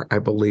in there, I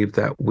believe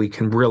that we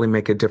can really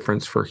make a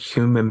difference for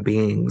human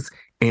beings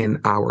in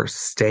our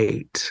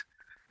state.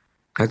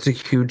 That's a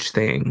huge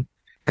thing.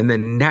 And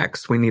then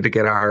next, we need to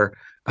get our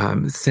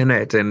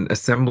Senate and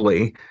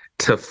Assembly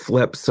to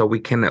flip so we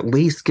can at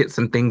least get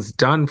some things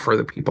done for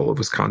the people of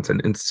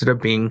Wisconsin instead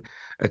of being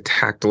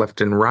attacked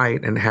left and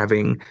right and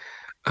having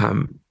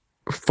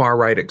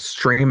far-right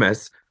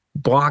extremists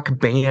block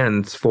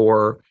bans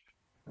for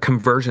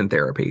conversion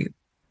therapy.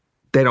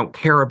 They don't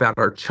care about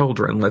our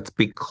children, let's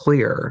be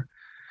clear.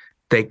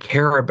 They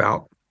care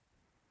about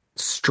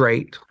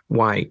straight,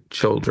 white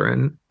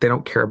children. They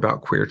don't care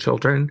about queer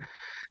children.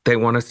 They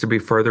want us to be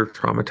further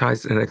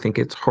traumatized, and I think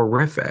it's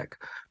horrific.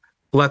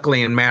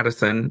 Luckily, in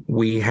Madison,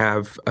 we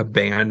have a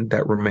ban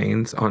that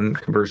remains on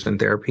conversion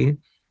therapy.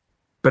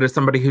 But as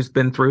somebody who's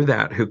been through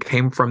that, who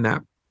came from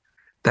that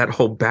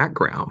whole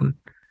background,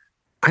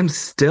 I'm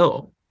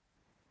still,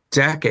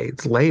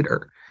 decades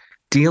later,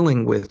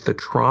 dealing with the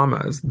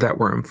traumas that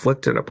were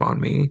inflicted upon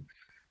me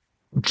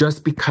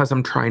just because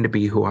I'm trying to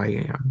be who I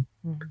am.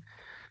 Mm-hmm.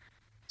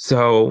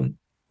 So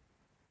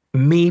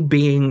me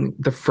being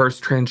the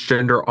first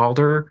transgender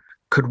alder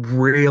could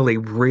really,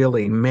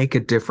 really make a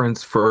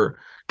difference for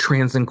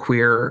trans and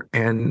queer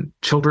and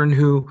children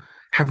who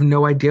have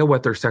no idea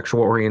what their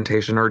sexual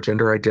orientation or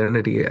gender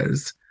identity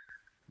is.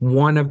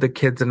 One of the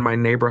kids in my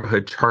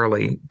neighborhood,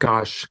 Charlie,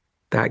 gosh,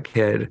 that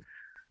kid,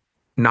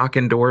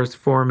 knocking doors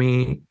for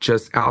me,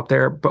 just out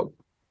there. But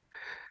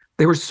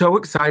they were so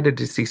excited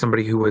to see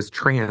somebody who was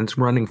trans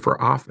running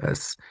for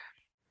office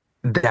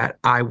that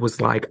I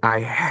was like, I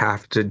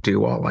have to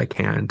do all I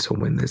can to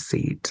win this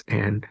seat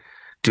and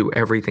do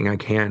everything I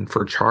can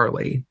for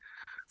Charlie,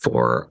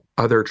 for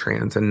other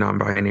trans and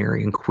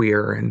non-binary and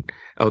queer and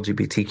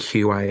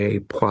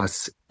LGBTQIA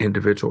plus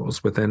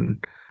individuals within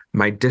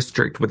my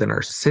district, within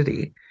our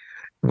city,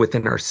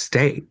 within our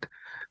state.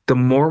 The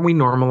more we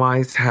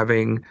normalize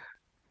having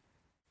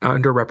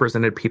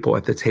underrepresented people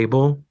at the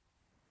table,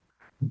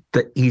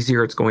 the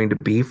easier it's going to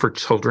be for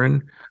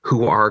children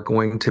who are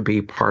going to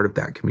be part of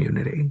that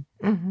community.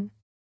 Mm-hmm.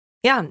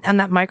 Yeah. And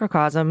that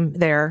microcosm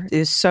there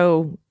is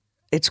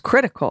it's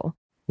critical.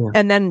 Yeah.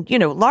 And then,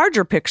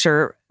 larger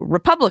picture,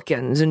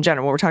 Republicans in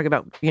general, we're talking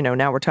about,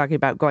 now we're talking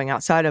about going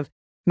outside of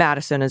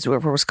Madison or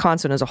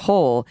Wisconsin as a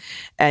whole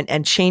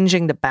and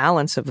changing the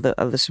balance of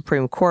the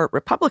Supreme Court.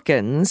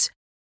 Republicans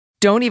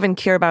don't even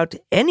care about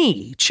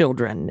any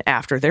children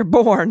after they're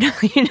born,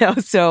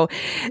 so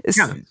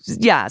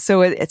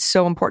so it's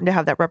so important to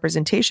have that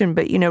representation,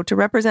 but to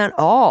represent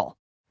all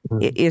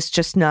is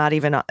just not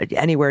even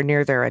anywhere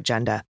near their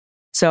agenda.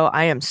 So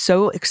I am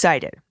so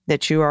excited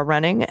that you are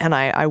running, and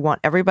I want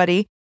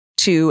everybody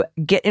to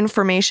get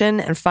information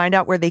and find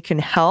out where they can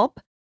help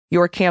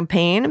your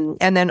campaign,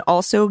 and then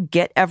also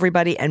get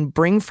everybody and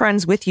bring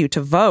friends with you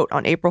to vote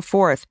on April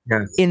 4th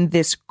in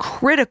this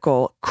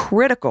critical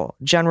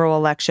general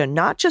election,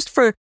 not just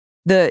for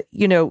the,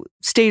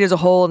 state as a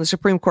whole and the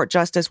Supreme Court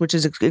justice, which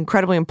is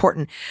incredibly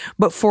important,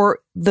 but for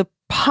the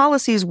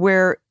policies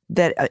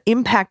that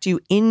impact you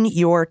in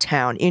your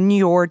town, in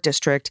your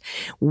district,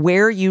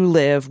 where you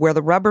live, where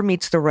the rubber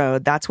meets the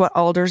road. That's what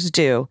alders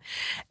do.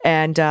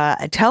 And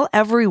tell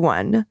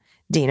everyone,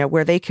 Dina,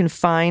 where they can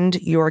find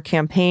your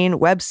campaign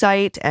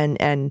website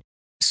and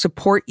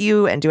support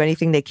you and do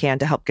anything they can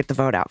to help get the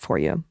vote out for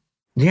you.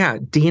 Yeah,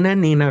 Dina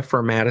Nina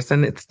for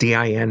Madison. It's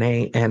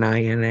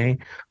DINANINA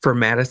for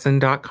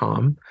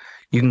Madison.com.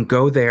 You can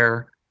go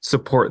there,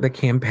 support the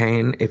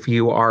campaign. If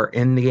you are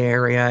in the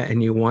area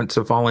and you want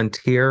to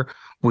volunteer,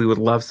 we would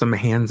love some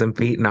hands and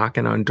feet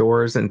knocking on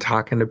doors and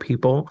talking to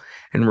people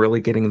and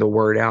really getting the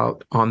word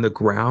out on the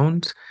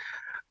ground.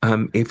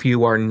 If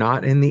you are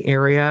not in the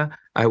area,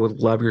 I would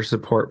love your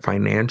support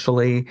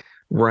financially.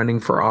 Running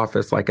for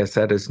office, like I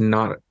said, is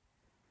not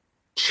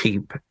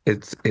cheap.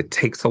 It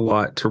takes a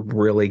lot to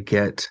really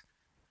get,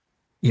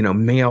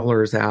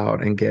 mailers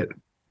out and get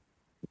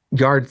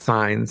yard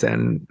signs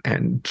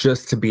and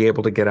just to be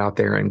able to get out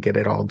there and get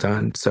it all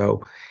done.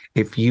 So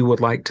if you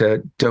would like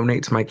to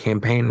donate to my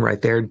campaign,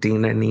 right there,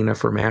 Dina Nina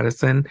for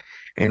Madison.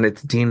 And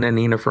it's Dina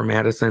Nina for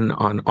Madison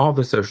on all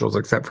the socials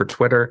except for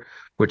Twitter,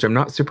 which I'm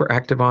not super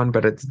active on,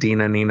 but it's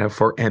Dina Nina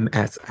for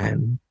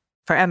MSN.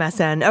 For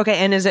MSN. Okay.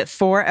 And is it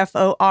 4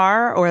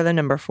 FOR or the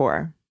number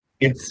 4?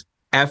 It's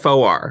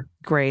FOR.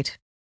 Great.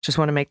 Just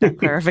want to make that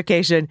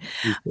clarification.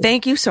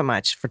 Thank you so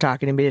much for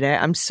talking to me today.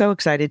 I'm so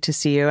excited to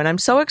see you. And I'm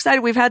so excited.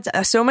 We've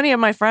had so many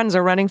of my friends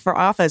are running for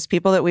office,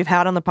 people that we've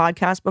had on the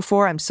podcast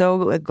before. I'm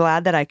so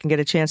glad that I can get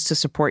a chance to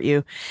support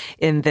you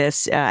in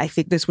this. I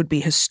think this would be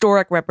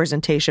historic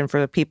representation for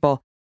the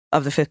people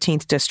of the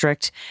 15th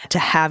district to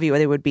have you.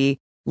 They would be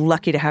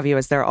lucky to have you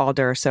as their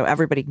alder. So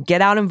everybody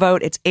get out and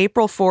vote. It's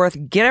April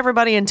 4th. Get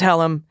everybody and tell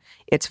them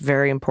it's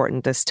very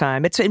important this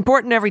time. It's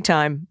important every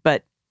time,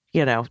 but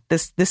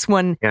this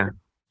one. Yeah.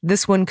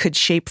 This one could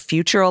shape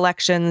future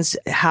elections,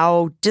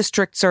 how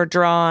districts are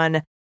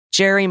drawn,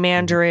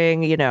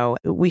 gerrymandering.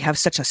 We have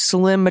such a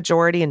slim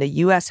majority in the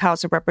U.S.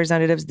 House of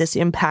Representatives. This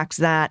impacts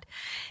that.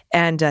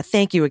 And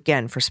thank you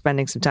again for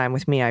spending some time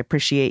with me. I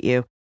appreciate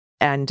you.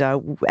 And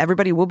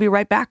everybody, we'll be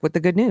right back with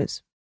the good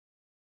news.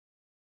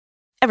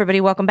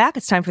 Everybody, welcome back.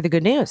 It's time for the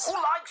good news. Who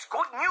likes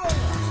good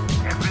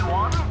news,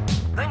 everyone?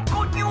 Then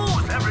good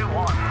news,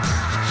 everyone.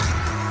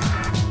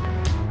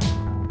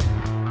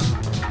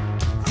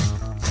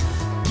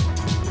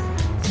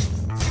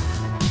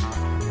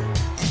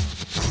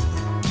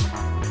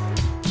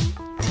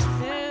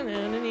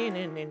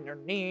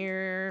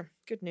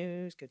 Good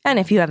news. And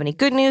if you have any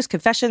good news,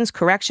 confessions,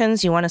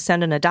 corrections, you want to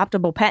send an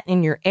adoptable pet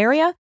in your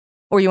area,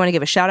 or you want to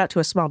give a shout out to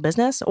a small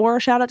business, or a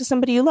shout out to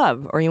somebody you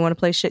love, or you want to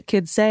play shit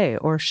kids say,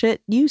 or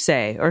shit you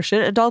say, or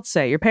shit adults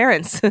say, your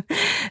parents,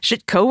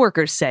 shit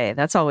coworkers say.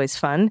 That's always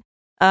fun.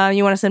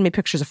 You want to send me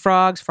pictures of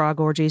frogs, frog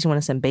orgies. You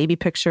want to send baby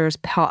pictures.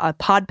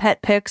 Pod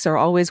pet pics are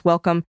always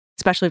welcome,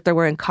 especially if they're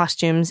wearing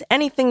costumes.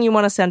 Anything you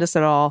want to send us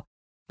at all,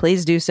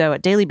 please do so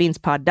at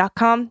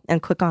dailybeanspod.com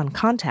and click on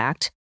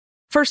contact.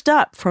 First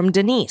up, from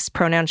Denise,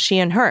 pronouns she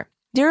and her.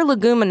 Dear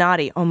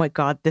Leguminati, oh my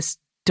God, this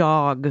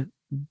dog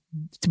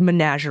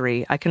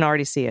menagerie, I can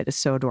already see it. It's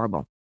so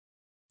adorable.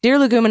 Dear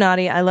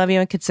Leguminati, I love you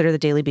and consider the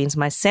Daily Beans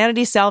my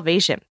sanity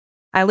salvation.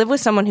 I live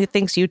with someone who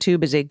thinks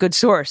YouTube is a good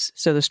source,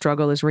 so the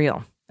struggle is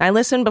real. I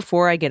listen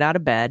before I get out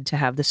of bed to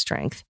have the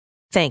strength.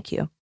 Thank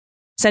you.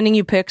 Sending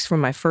you pics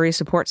from my furry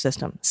support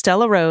system.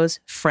 Stella Rose,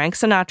 Frank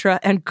Sinatra,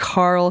 and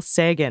Carl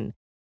Sagan.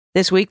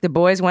 This week, the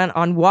boys went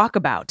on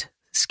walkabout,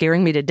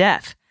 scaring me to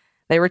death.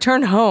 They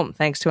returned home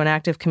thanks to an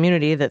active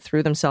community that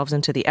threw themselves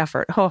into the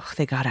effort. Oh,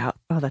 they got out.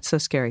 Oh, that's so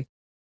scary.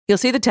 You'll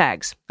see the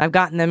tags. I've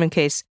gotten them in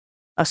case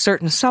a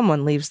certain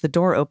someone leaves the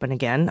door open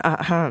again.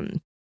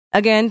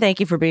 Again,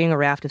 thank you for being a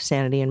raft of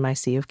sanity in my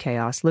sea of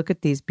chaos. Look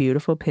at these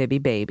beautiful pibby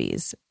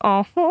babies.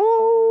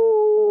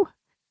 Oh,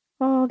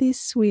 all these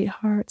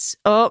sweethearts.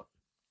 Oh,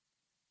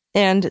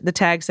 and the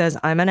tag says,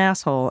 I'm an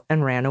asshole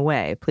and ran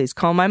away. Please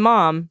call my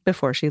mom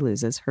before she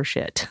loses her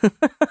shit.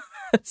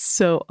 That's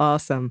so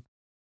awesome.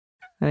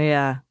 Oh,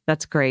 yeah,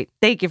 that's great.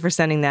 Thank you for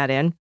sending that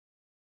in.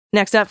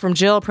 Next up from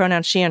Jill,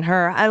 pronouns she and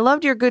her. I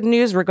loved your good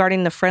news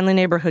regarding the friendly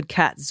neighborhood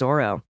cat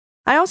Zorro.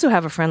 I also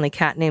have a friendly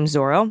cat named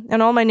Zorro,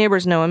 and all my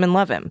neighbors know him and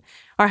love him.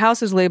 Our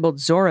house is labeled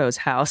Zorro's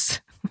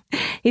house.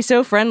 He's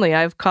so friendly,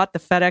 I've caught the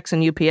FedEx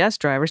and UPS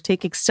drivers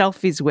taking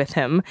selfies with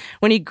him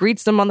when he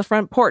greets them on the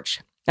front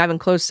porch. I've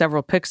enclosed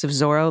several pics of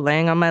Zorro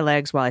laying on my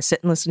legs while I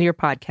sit and listen to your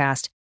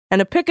podcast,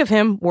 and a pic of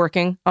him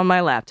working on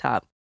my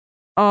laptop.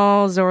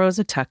 Oh, Zorro's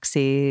a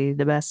tuxie,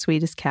 the best,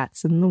 sweetest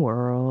cats in the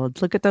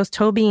world. Look at those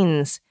toe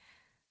beans.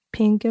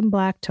 Pink and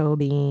black toe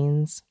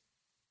beans.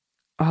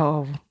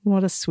 Oh,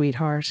 what a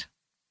sweetheart.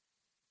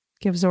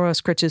 Give Zorro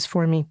scritches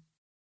for me.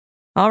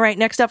 All right,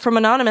 next up from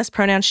Anonymous,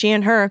 pronouns she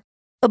and her.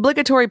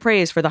 Obligatory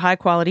praise for the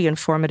high-quality,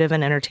 informative,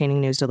 and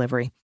entertaining news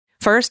delivery.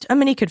 First, a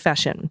mini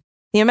confession.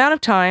 The amount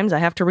of times I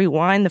have to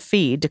rewind the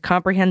feed to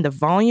comprehend the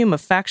volume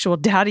of factual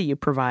data you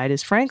provide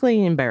is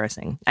frankly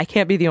embarrassing. I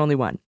can't be the only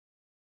one.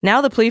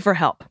 Now the plea for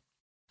help,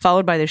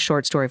 followed by this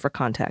short story for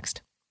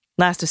context.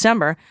 Last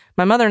December,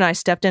 my mother and I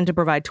stepped in to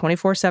provide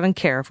 24/7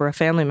 care for a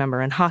family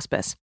member in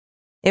hospice.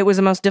 It was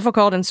the most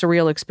difficult and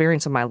surreal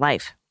experience of my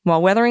life.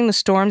 While weathering the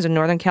storms in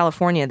Northern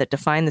California that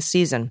define the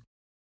season,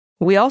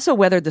 we also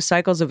weathered the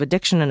cycles of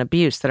addiction and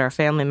abuse that our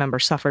family member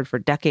suffered for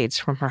decades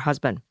from her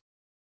husband.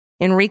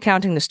 In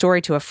recounting the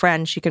story to a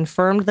friend, she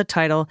confirmed the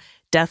title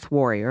Death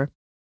Warrior,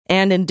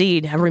 and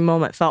indeed, every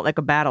moment felt like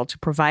a battle to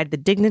provide the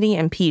dignity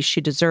and peace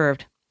she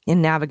deserved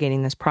in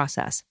navigating this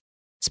process.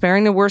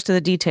 Sparing the worst of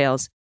the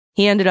details,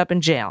 he ended up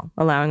in jail,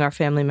 allowing our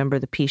family member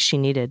the peace she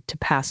needed to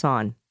pass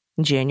on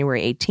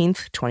January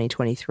 18th,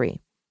 2023.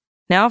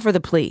 Now for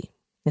the plea.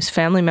 This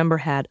family member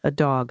had a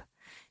dog.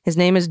 His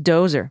name is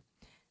Dozer.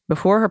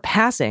 Before her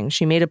passing,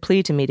 she made a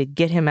plea to me to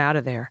get him out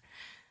of there.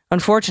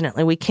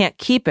 Unfortunately, we can't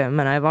keep him,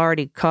 and I've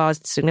already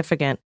caused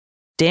significant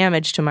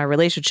damage to my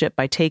relationship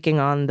by taking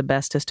on the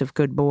bestest of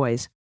good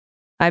boys.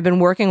 I've been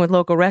working with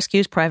local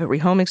rescues, private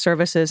rehoming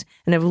services,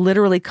 and have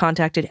literally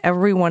contacted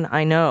everyone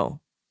I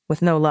know,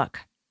 with no luck.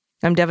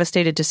 I'm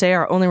devastated to say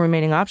our only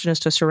remaining option is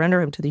to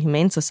surrender him to the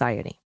Humane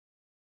Society.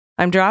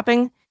 I'm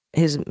dropping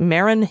his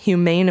Marin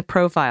Humane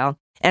profile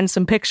and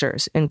some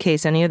pictures in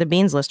case any of the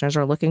Beans listeners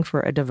are looking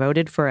for a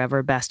devoted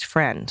forever best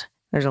friend.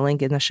 There's a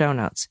link in the show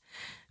notes.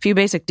 Few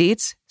basic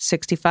deets: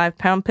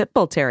 65-pound pit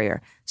bull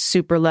terrier,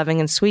 super loving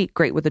and sweet,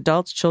 great with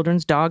adults,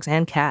 children's, dogs,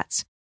 and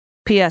cats.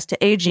 P.S.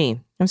 to AG,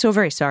 I'm so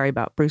very sorry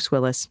about Bruce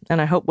Willis,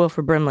 and I hope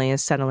Wilford Brimley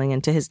is settling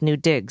into his new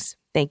digs.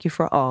 Thank you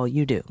for all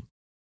you do.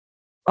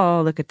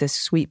 Oh, look at this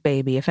sweet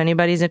baby. If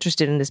anybody's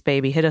interested in this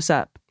baby, hit us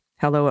up.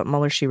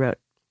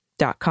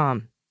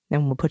 hello@mullershewrote.com,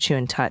 and we'll put you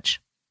in touch.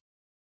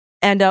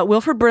 And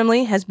Wilford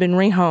Brimley has been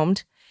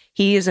rehomed.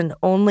 He is an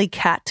only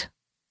cat.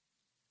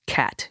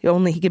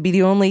 He could be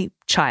the only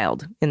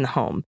child in the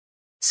home.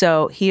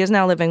 So he is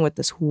now living with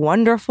this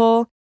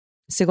wonderful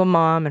single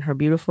mom and her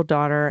beautiful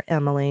daughter,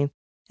 Emily,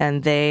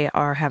 and they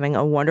are having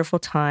a wonderful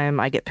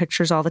time. I get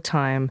pictures all the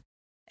time.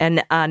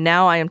 And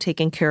now I am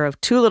taking care of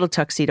two little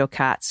tuxedo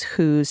cats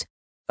whose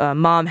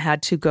mom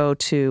had to go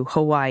to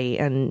Hawaii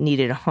and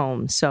needed a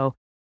home. So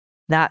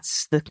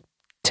that's the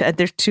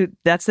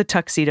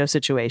tuxedo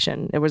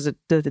situation. It was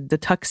the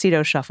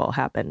tuxedo shuffle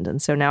happened.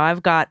 And so now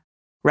I've got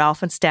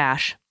Ralph and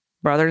Stash,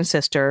 brother and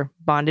sister,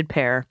 bonded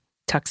pair,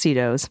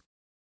 tuxedos.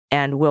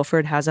 And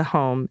Wilford has a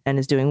home and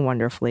is doing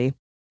wonderfully.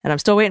 And I'm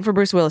still waiting for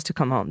Bruce Willis to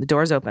come home. The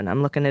door's open.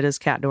 I'm looking at his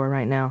cat door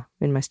right now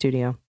in my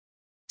studio.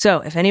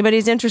 So if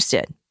anybody's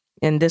interested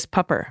in this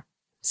pupper,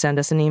 send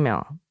us an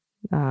email.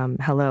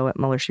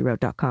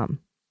 hello@mullershewrote.com.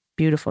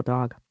 Beautiful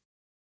dog.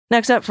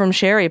 Next up from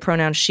Sherry,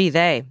 pronouns she,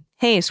 they.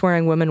 Hey,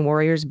 swearing women,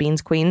 warriors,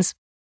 beans, queens.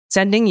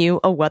 Sending you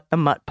a what the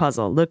mutt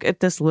puzzle. Look at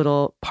this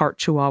little part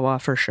Chihuahua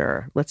for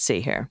sure. Let's see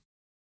here.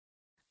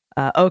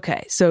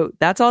 Okay, so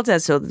that's all it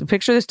says. So the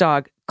picture of this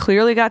dog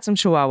clearly got some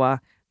Chihuahua,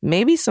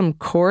 maybe some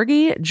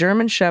Corgi,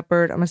 German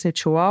Shepherd. I'm going to say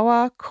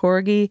Chihuahua,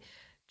 Corgi,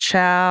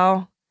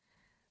 Chow,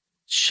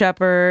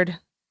 Shepherd,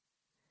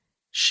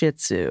 Shih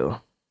Tzu.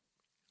 All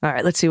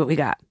right, let's see what we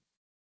got.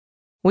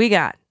 We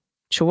got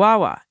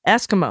Chihuahua,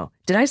 Eskimo.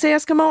 Did I say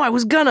Eskimo? I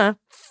was gonna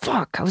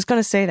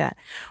say that.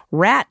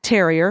 Rat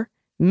Terrier,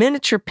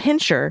 Miniature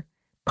Pinscher,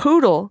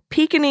 Poodle,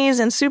 Pekingese,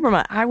 and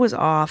Supermutt. I was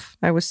off.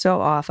 I was so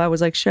off. I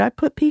was like, should I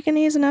put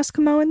Pekingese and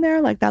Eskimo in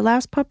there like that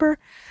last pupper?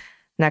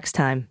 Next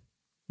time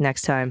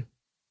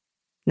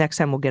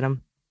we'll get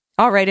them.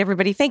 All right,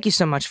 everybody. Thank you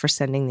so much for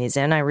sending these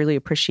in. I really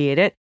appreciate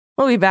it.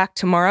 We'll be back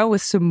tomorrow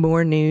with some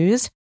more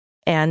news.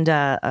 And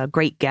a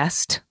great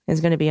guest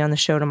is going to be on the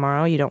show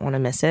tomorrow. You don't want to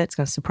miss it. It's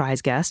a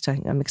surprise guest.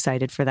 I'm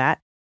excited for that.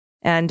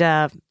 And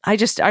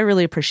I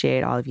really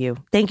appreciate all of you.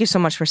 Thank you so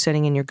much for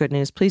sending in your good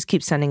news. Please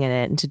keep sending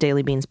it into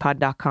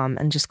dailybeanspod.com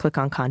and just click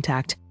on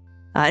contact.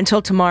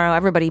 Until tomorrow,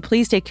 everybody,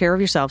 please take care of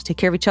yourselves. Take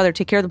care of each other.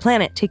 Take care of the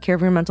planet. Take care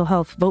of your mental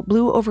health. Vote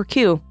blue over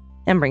Q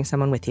and bring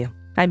someone with you.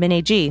 I've been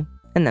AG,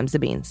 and them's the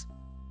beans.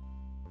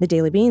 The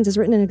Daily Beans is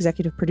written and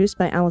executive produced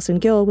by Allison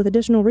Gill, with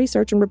additional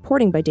research and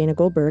reporting by Dana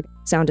Goldberg.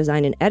 Sound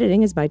design and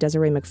editing is by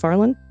Desiree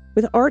McFarlane,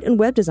 with art and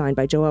web design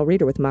by Joelle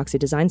Reeder with Moxie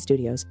Design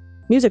Studios.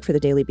 Music for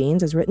The Daily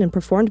Beans is written and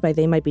performed by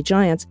They Might Be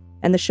Giants,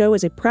 and the show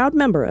is a proud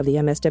member of the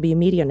MSW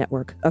Media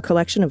Network, a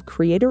collection of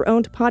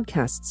creator-owned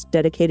podcasts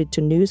dedicated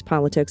to news,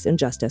 politics, and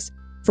justice.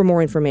 For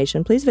more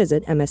information, please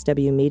visit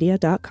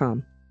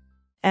mswmedia.com.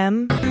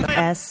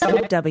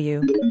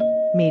 MSW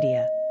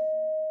Media.